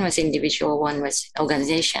recipients. One was individual, one was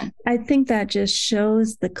organization. I think that just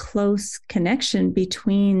shows the close connection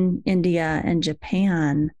between India and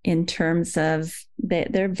Japan in terms of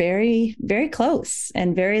they're very, very close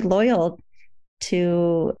and very loyal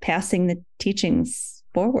to passing the teachings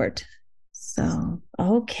forward. So,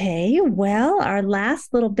 okay. Well, our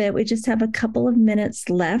last little bit, we just have a couple of minutes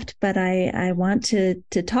left, but I want to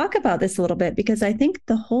talk about this a little bit because I think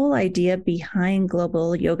the whole idea behind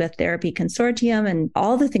Global Yoga Therapy Consortium and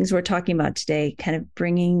all the things we're talking about today, kind of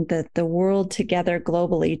bringing the world together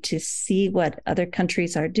globally to see what other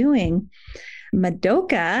countries are doing.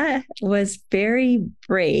 Madoka was very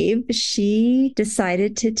brave. She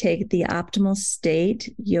decided to take the Optimal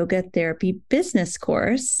State Yoga Therapy Business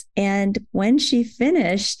course. And when she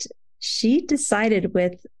finished, she decided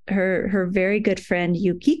with her very good friend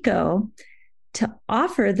Yukiko to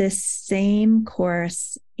offer this same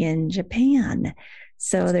course in Japan.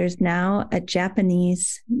 So there's now a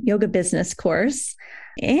Japanese yoga business course,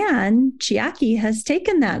 and Chiaki has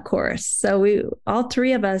taken that course. So all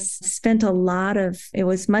 3 of us spent it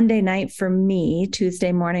was Monday night for me,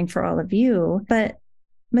 Tuesday morning for all of you. But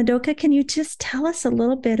Madoka, can you just tell us a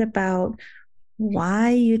little bit about why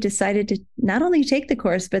you decided to not only take the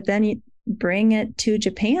course, but then you bring it to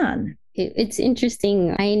Japan? It's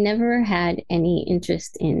interesting. I never had any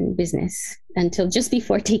interest in business until just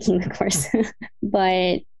before taking the course.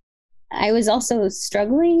 But I was also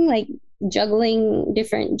struggling, like juggling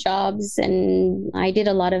different jobs. And I did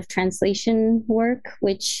a lot of translation work,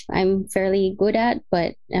 which I'm fairly good at,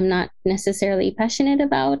 but I'm not necessarily passionate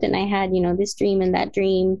about. And I had, this dream and that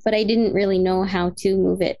dream, but I didn't really know how to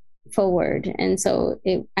move it forward. And so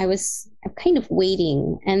I was kind of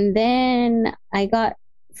waiting. And then I got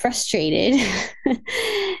frustrated.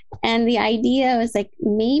 And the idea was like,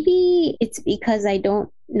 maybe it's because I don't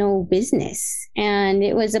know business. And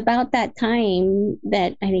it was about that time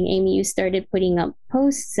that I think, Amy, you started putting up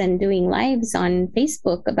posts and doing lives on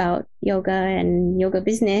Facebook about yoga and yoga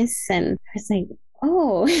business. And I was like,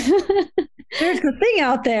 oh, there's the thing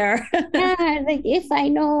out there. Yeah, like if I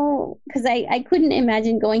know, because I couldn't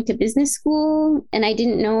imagine going to business school, and I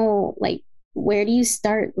didn't know, like, where do you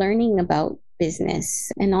start learning about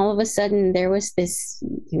business? And all of a sudden there was this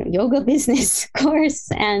yoga business course,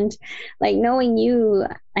 and like, knowing you,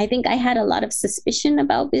 I think I had a lot of suspicion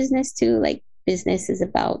about business too. Like, business is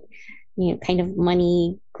about kind of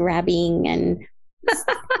money grabbing, and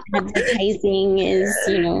advertising is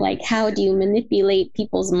like, how do you manipulate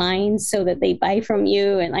people's minds so that they buy from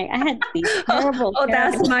you? And like, I had these terrible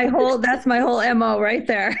that's my whole MO right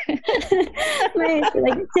there.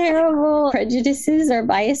 Like terrible prejudices or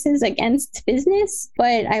biases against business.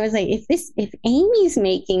 But I was like, if Amy's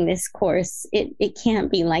making this course, it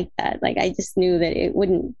can't be like that. Like, I just knew that it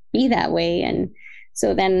wouldn't be that way. And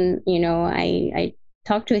so then I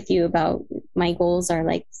talked with you about my goals are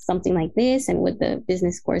like something like this, and would the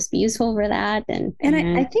business course be useful for that? And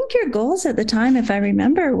I think your goals at the time, if I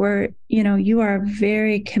remember, were, you are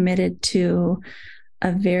very committed to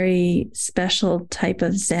a very special type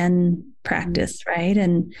of Zen practice, right?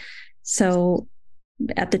 And so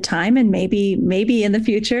at the time, and maybe in the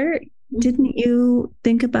future, didn't you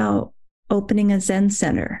think about opening a Zen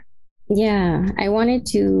center? Yeah, I wanted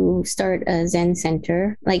to start a Zen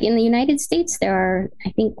center. Like, in the United States, there are, I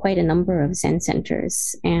think, quite a number of Zen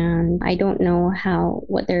centers, and I don't know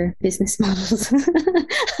what their business models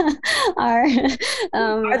are.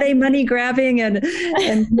 Are they money grabbing and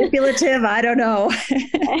manipulative? I don't know.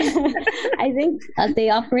 I think they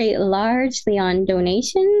operate largely on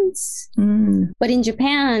donations. But in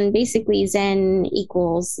Japan, basically Zen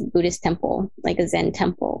equals Buddhist temple, like a Zen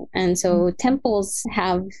temple. And so temples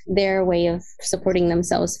have their way of supporting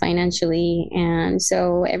themselves financially. And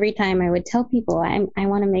so every time I would tell people I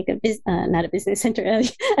want to make not a business center,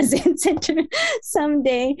 a Zen center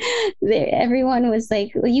someday, everyone was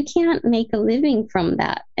like, well, you can't make a living from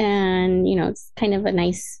that. And, it's kind of a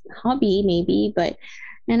nice hobby maybe,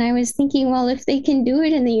 and I was thinking, well, if they can do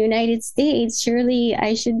it in the United States, surely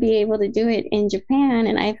I should be able to do it in Japan.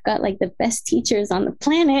 And I've got like the best teachers on the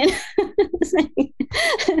planet.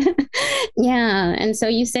 Yeah. And so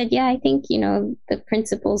you said, yeah, I think, the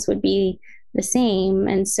principles would be the same.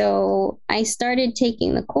 And so I started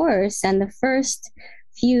taking the course, and the first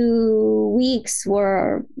few weeks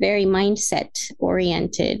were very mindset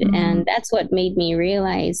oriented. And that's what made me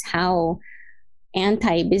realize how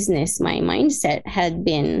anti-business my mindset had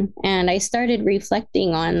been. And I started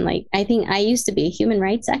reflecting on, like, I think I used to be a human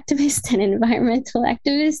rights activist and environmental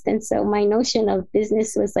activist. And so my notion of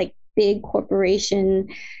business was like big corporation,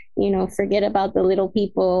 forget about the little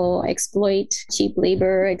people, exploit cheap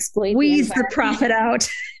labor, squeeze the profit out.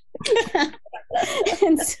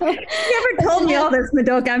 And so you never told me all this,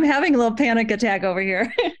 Madoka. I'm having a little panic attack over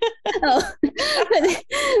here. But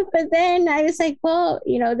then I was like, well,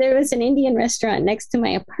 there was an Indian restaurant next to my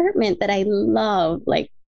apartment that I love.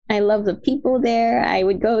 Like, I love the people there. I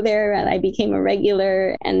would go there, and I became a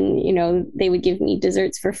regular, and they would give me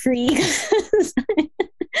desserts for free.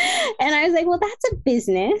 And I was like, well, that's a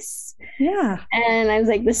business. Yeah. And I was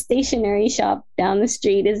like, the stationery shop down the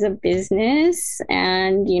street is a business.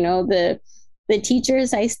 And, the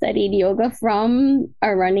teachers I studied yoga from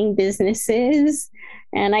are running businesses.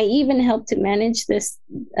 And I even helped to manage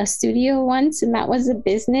a studio once, and that was a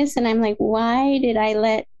business. And I'm like, why did I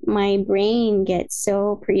let my brain get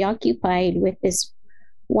so preoccupied with this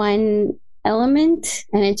one element?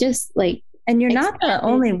 And it just like, and you're not the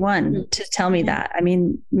only one to tell me that. I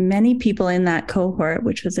mean, many people in that cohort,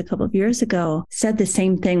 which was a couple of years ago, said the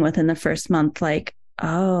same thing within the first month, like,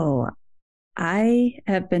 oh, I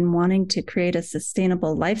have been wanting to create a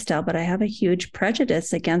sustainable lifestyle, but I have a huge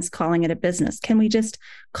prejudice against calling it a business. Can we just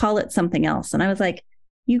call it something else? And I was like,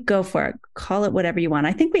 you go for it. Call it whatever you want.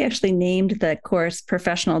 I think we actually named the course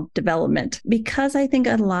Professional Development, because I think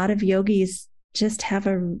a lot of yogis just have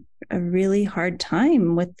a really hard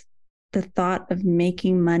time with the thought of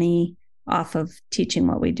making money off of teaching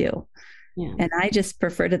what we do. Yeah. And I just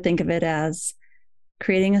prefer to think of it as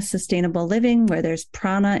creating a sustainable living where there's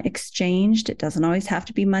prana exchanged. It doesn't always have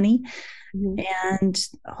to be money. And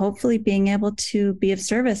hopefully being able to be of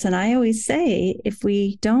service. And I always say, if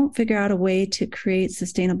we don't figure out a way to create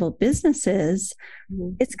sustainable businesses,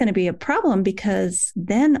 it's going to be a problem, because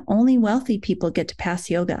then only wealthy people get to pass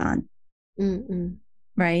yoga on.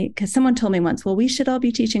 Right? Because someone told me once, well, we should all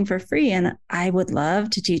be teaching for free. And I would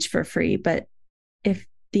love to teach for free. But if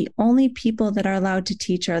the only people that are allowed to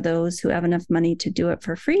teach are those who have enough money to do it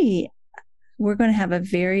for free, we're going to have a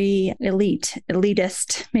very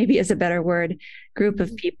elitist, maybe is a better word, group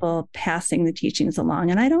of people passing the teachings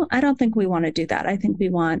along. And I don't think we want to do that. I think we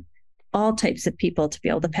want all types of people to be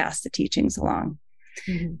able to pass the teachings along.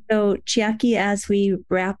 So Chiaki, as we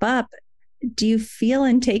wrap up, do you feel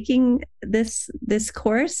in taking this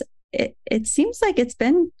course, it seems like it's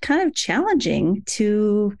been kind of challenging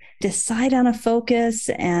to decide on a focus,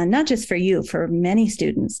 and not just for you, for many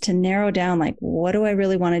students, to narrow down, like, what do I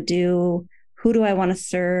really want to do? Who do I want to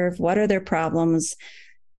serve? What are their problems?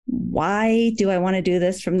 Why do I want to do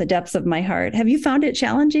this from the depths of my heart? Have you found it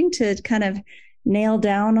challenging to kind of nail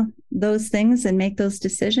down those things and make those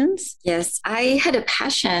decisions? Yes, I had a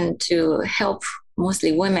passion to help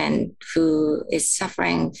mostly women who is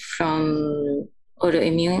suffering from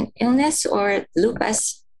autoimmune illness or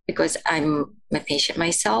lupus, because I'm a patient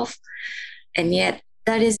myself. And yet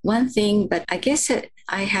that is one thing, but I guess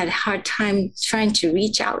I had a hard time trying to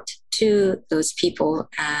reach out to those people.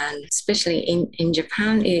 And especially in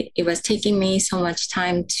Japan, it was taking me so much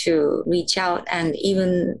time to reach out. And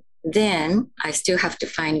even then, I still have to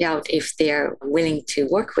find out if they're willing to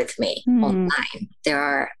work with me online. There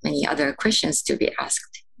are many other questions to be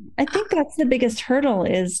asked. I think that's the biggest hurdle,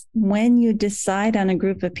 is when you decide on a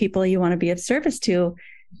group of people you want to be of service to,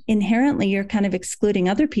 inherently you're kind of excluding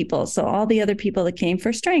other people. So all the other people that came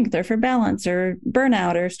for strength or for balance or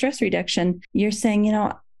burnout or stress reduction, you're saying,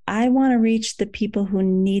 I want to reach the people who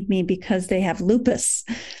need me because they have lupus.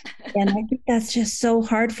 And I think that's just so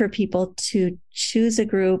hard for people to choose a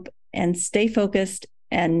group and stay focused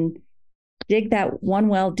and dig that one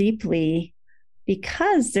well deeply,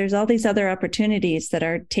 because there's all these other opportunities that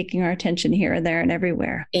are taking our attention here and there and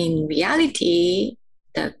everywhere. In reality,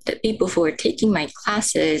 the people who are taking my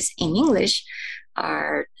classes in English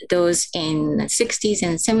are those in 60s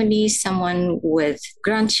and 70s, someone with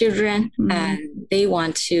grandchildren, and they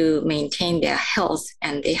want to maintain their health,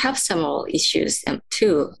 and they have some issues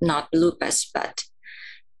too, not lupus, but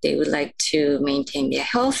they would like to maintain their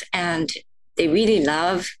health, and they really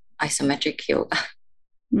love isometric yoga.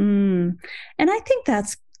 And I think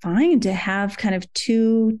that's fine to have kind of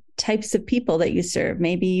two types of people that you serve.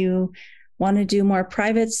 Maybe you want to do more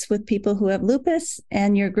privates with people who have lupus,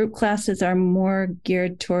 and your group classes are more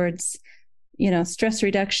geared towards, stress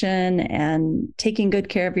reduction and taking good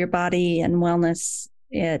care of your body and wellness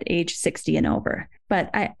at age 60 and over. But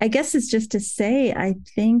I guess it's just to say, I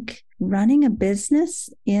think running a business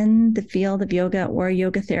in the field of yoga or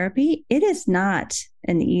yoga therapy, it is not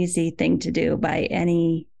an easy thing to do by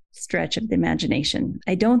any stretch of the imagination.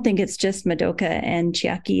 I don't think it's just Madoka and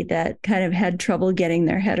Chiaki that kind of had trouble getting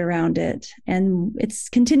their head around it. And it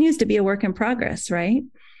continues to be a work in progress, right?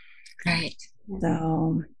 Right.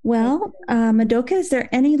 So, well, Madoka, is there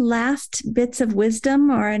any last bits of wisdom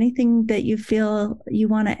or anything that you feel you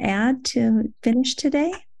want to add to finish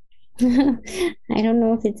today? I don't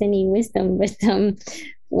know if it's any wisdom, but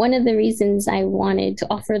one of the reasons I wanted to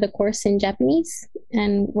offer the course in Japanese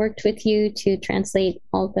and worked with you to translate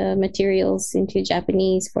all the materials into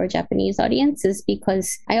Japanese for a Japanese audience is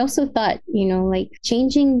because I also thought,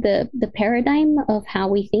 changing the paradigm of how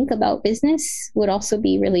we think about business would also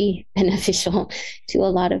be really beneficial to a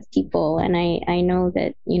lot of people. And I know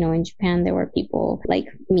that, in Japan, there were people like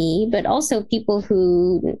me, but also people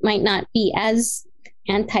who might not be as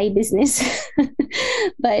anti-business,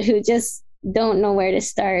 but who just don't know where to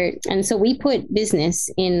start. And so we put business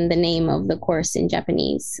in the name of the course in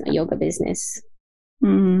Japanese, yoga business.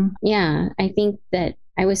 Yeah, I think that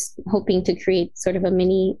I was hoping to create sort of a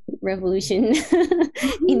mini revolution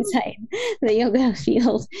inside the yoga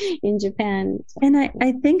field in Japan. And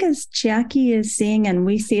I think, as Chiaki is seeing, and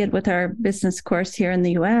we see it with our business course here in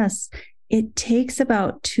the US, it takes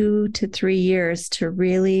about 2 to 3 years to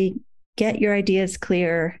really get your ideas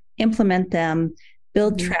clear, implement them,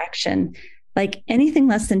 build traction. Like anything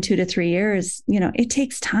less than 2 to 3 years, it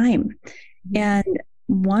takes time. And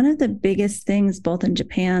one of the biggest things, both in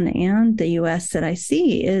Japan and the US, that I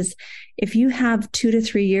see is if you have 2 to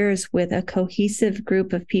 3 years with a cohesive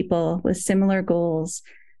group of people with similar goals,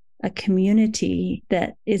 a community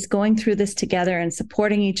that is going through this together and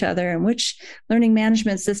supporting each other, and which learning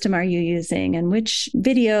management system are you using and which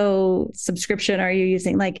video subscription are you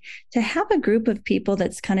using? Like, to have a group of people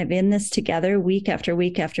that's kind of in this together week after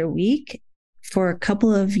week after week for a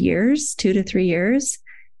couple of years, 2 to 3 years,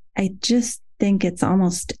 I just think it's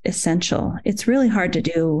almost essential. It's really hard to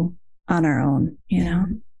do on our own, you know?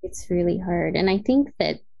 It's really hard. And I think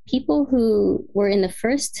that people who were in the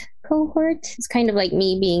first cohort, it's kind of like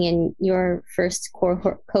me being in your first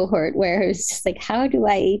cohort, where it's just like, how do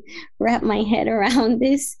I wrap my head around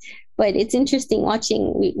this? But it's interesting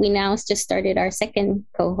watching. We now just started our second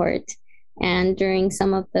cohort. And during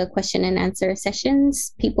some of the question and answer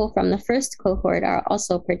sessions, people from the first cohort are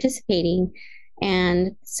also participating.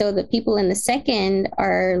 And so the people in the second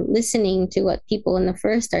are listening to what people in the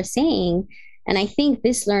first are saying. And I think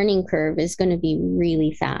this learning curve is going to be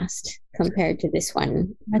really fast compared to this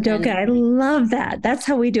one. Madoka, I love that. That's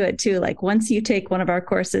how we do it too. Like, once you take one of our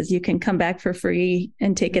courses, you can come back for free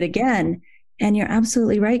and take it again. And you're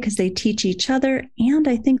absolutely right, because they teach each other. And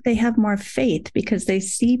I think they have more faith because they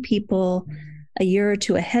see people a year or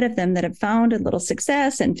two ahead of them that have found a little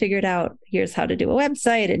success and figured out, here's how to do a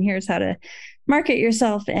website and here's how to market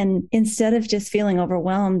yourself. And instead of just feeling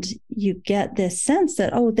overwhelmed, you get this sense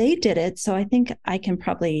that, oh, they did it, so I think I can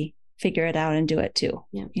probably figure it out and do it too.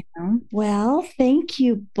 Yeah. You know? Well, thank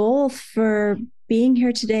you both for being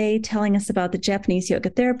here today, telling us about the Japanese Yoga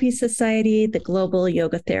Therapy Society, the Global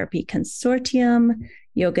Yoga Therapy Consortium,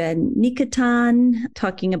 Yoga Nikatan,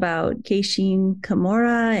 talking about Keishin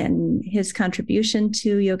Kimura and his contribution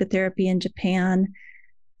to yoga therapy in Japan,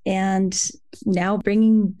 and now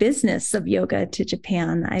bringing business of yoga to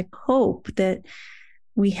Japan. I hope that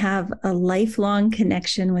we have a lifelong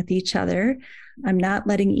connection with each other. I'm not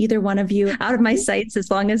letting either one of you out of my sights as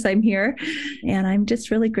long as I'm here. And I'm just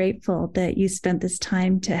really grateful that you spent this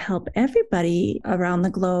time to help everybody around the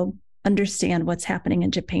globe understand what's happening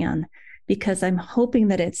in Japan, because I'm hoping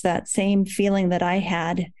that it's that same feeling that I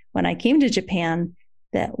had when I came to Japan,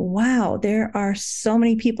 that, wow, there are so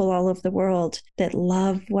many people all over the world that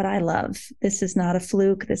love what I love. This is not a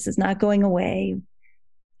fluke. This is not going away.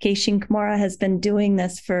 Keishin Kimura has been doing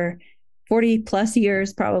this for 40 plus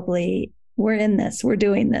years, probably. We're in this, we're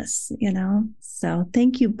doing this, you know? So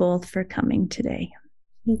thank you both for coming today.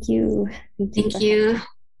 Thank you. Thank you.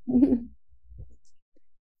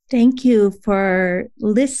 Thank you for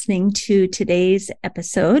listening to today's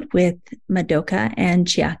episode with Madoka and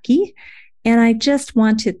Chiaki. And I just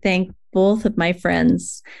want to thank both of my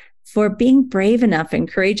friends for being brave enough and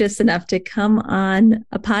courageous enough to come on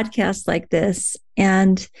a podcast like this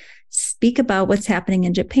and speak about what's happening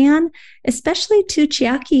in Japan, especially to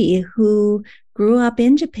Chiaki, who grew up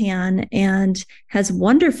in Japan and has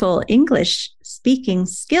wonderful English speaking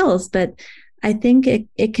skills. But I think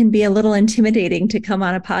it can be a little intimidating to come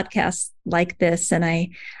on a podcast like this. And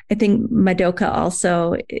I think Madoka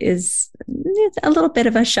also is a little bit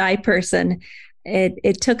of a shy person.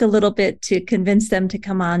 It took a little bit to convince them to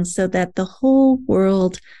come on so that the whole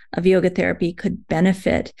world of yoga therapy could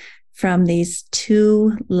benefit from these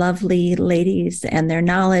two lovely ladies and their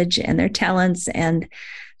knowledge and their talents and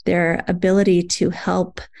their ability to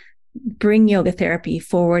help bring yoga therapy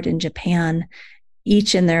forward in Japan,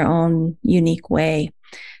 each in their own unique way.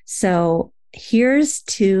 So here's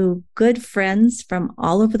to good friends from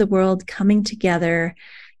all over the world coming together,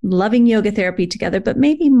 loving yoga therapy together, but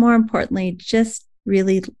maybe more importantly, just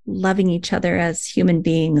really loving each other as human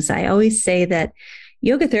beings. I always say that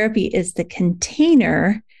yoga therapy is the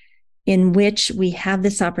container in which we have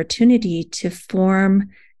this opportunity to form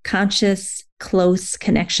conscious, close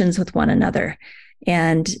connections with one another.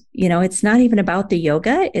 And, you know, it's not even about the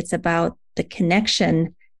yoga, it's about the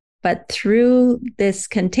connection. But through this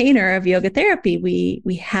container of yoga therapy,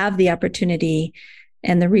 we have the opportunity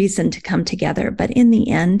and the reason to come together. But in the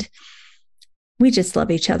end, we just love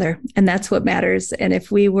each other. And that's what matters. And if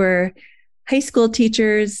we were high school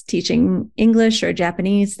teachers teaching English or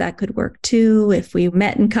Japanese, that could work too. If we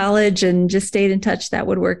met in college and just stayed in touch, that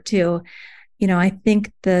would work too. You know, I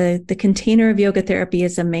think the container of yoga therapy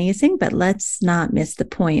is amazing, but let's not miss the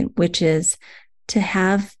point, which is to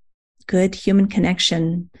have good human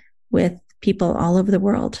connection with people all over the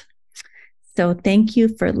world. So thank you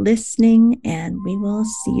for listening, and we will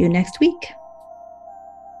see you next week.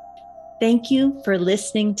 Thank you for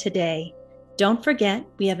listening today. Don't forget,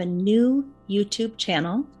 we have a new YouTube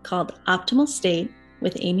channel called Optimal State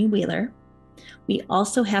with Amy Wheeler. We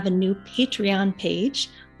also have a new Patreon page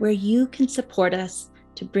where you can support us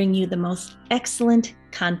to bring you the most excellent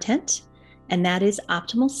content, and that is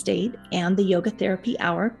Optimal State and the Yoga Therapy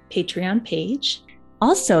Hour Patreon page.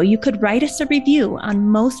 Also, you could write us a review on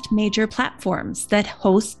most major platforms that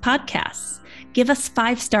host podcasts. Give us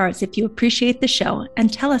 5 stars if you appreciate the show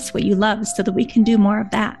and tell us what you love so that we can do more of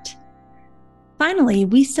that. Finally,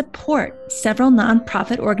 we support several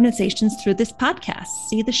nonprofit organizations through this podcast.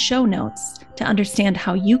 See the show notes to understand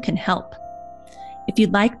how you can help. If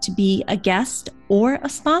you'd like to be a guest or a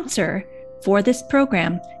sponsor for this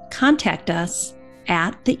program, contact us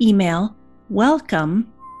at the email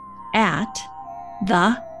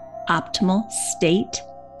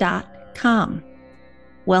welcome@theoptimalstate.com.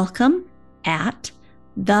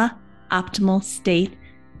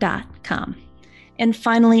 welcome@theoptimalstate.com. And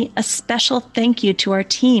finally, a special thank you to our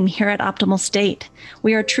team here at Optimal State.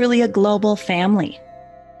 We are truly a global family.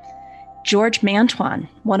 George Mantuan,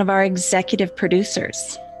 one of our executive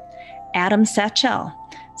producers. Adam Satchel,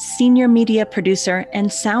 senior media producer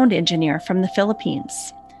and sound engineer from the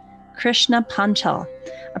Philippines. Krishna Panchal,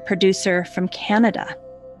 a producer from Canada.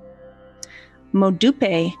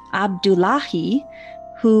 Modupe Abdullahi,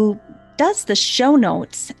 who does the show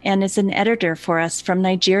notes and is an editor for us from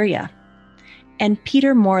Nigeria. And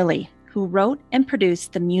Peter Morley, who wrote and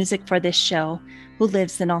produced the music for this show, who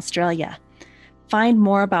lives in Australia. Find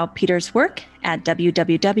more about Peter's work at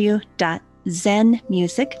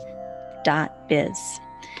www.zenmusic.biz.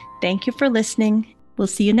 Thank you for listening. We'll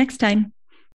see you next time.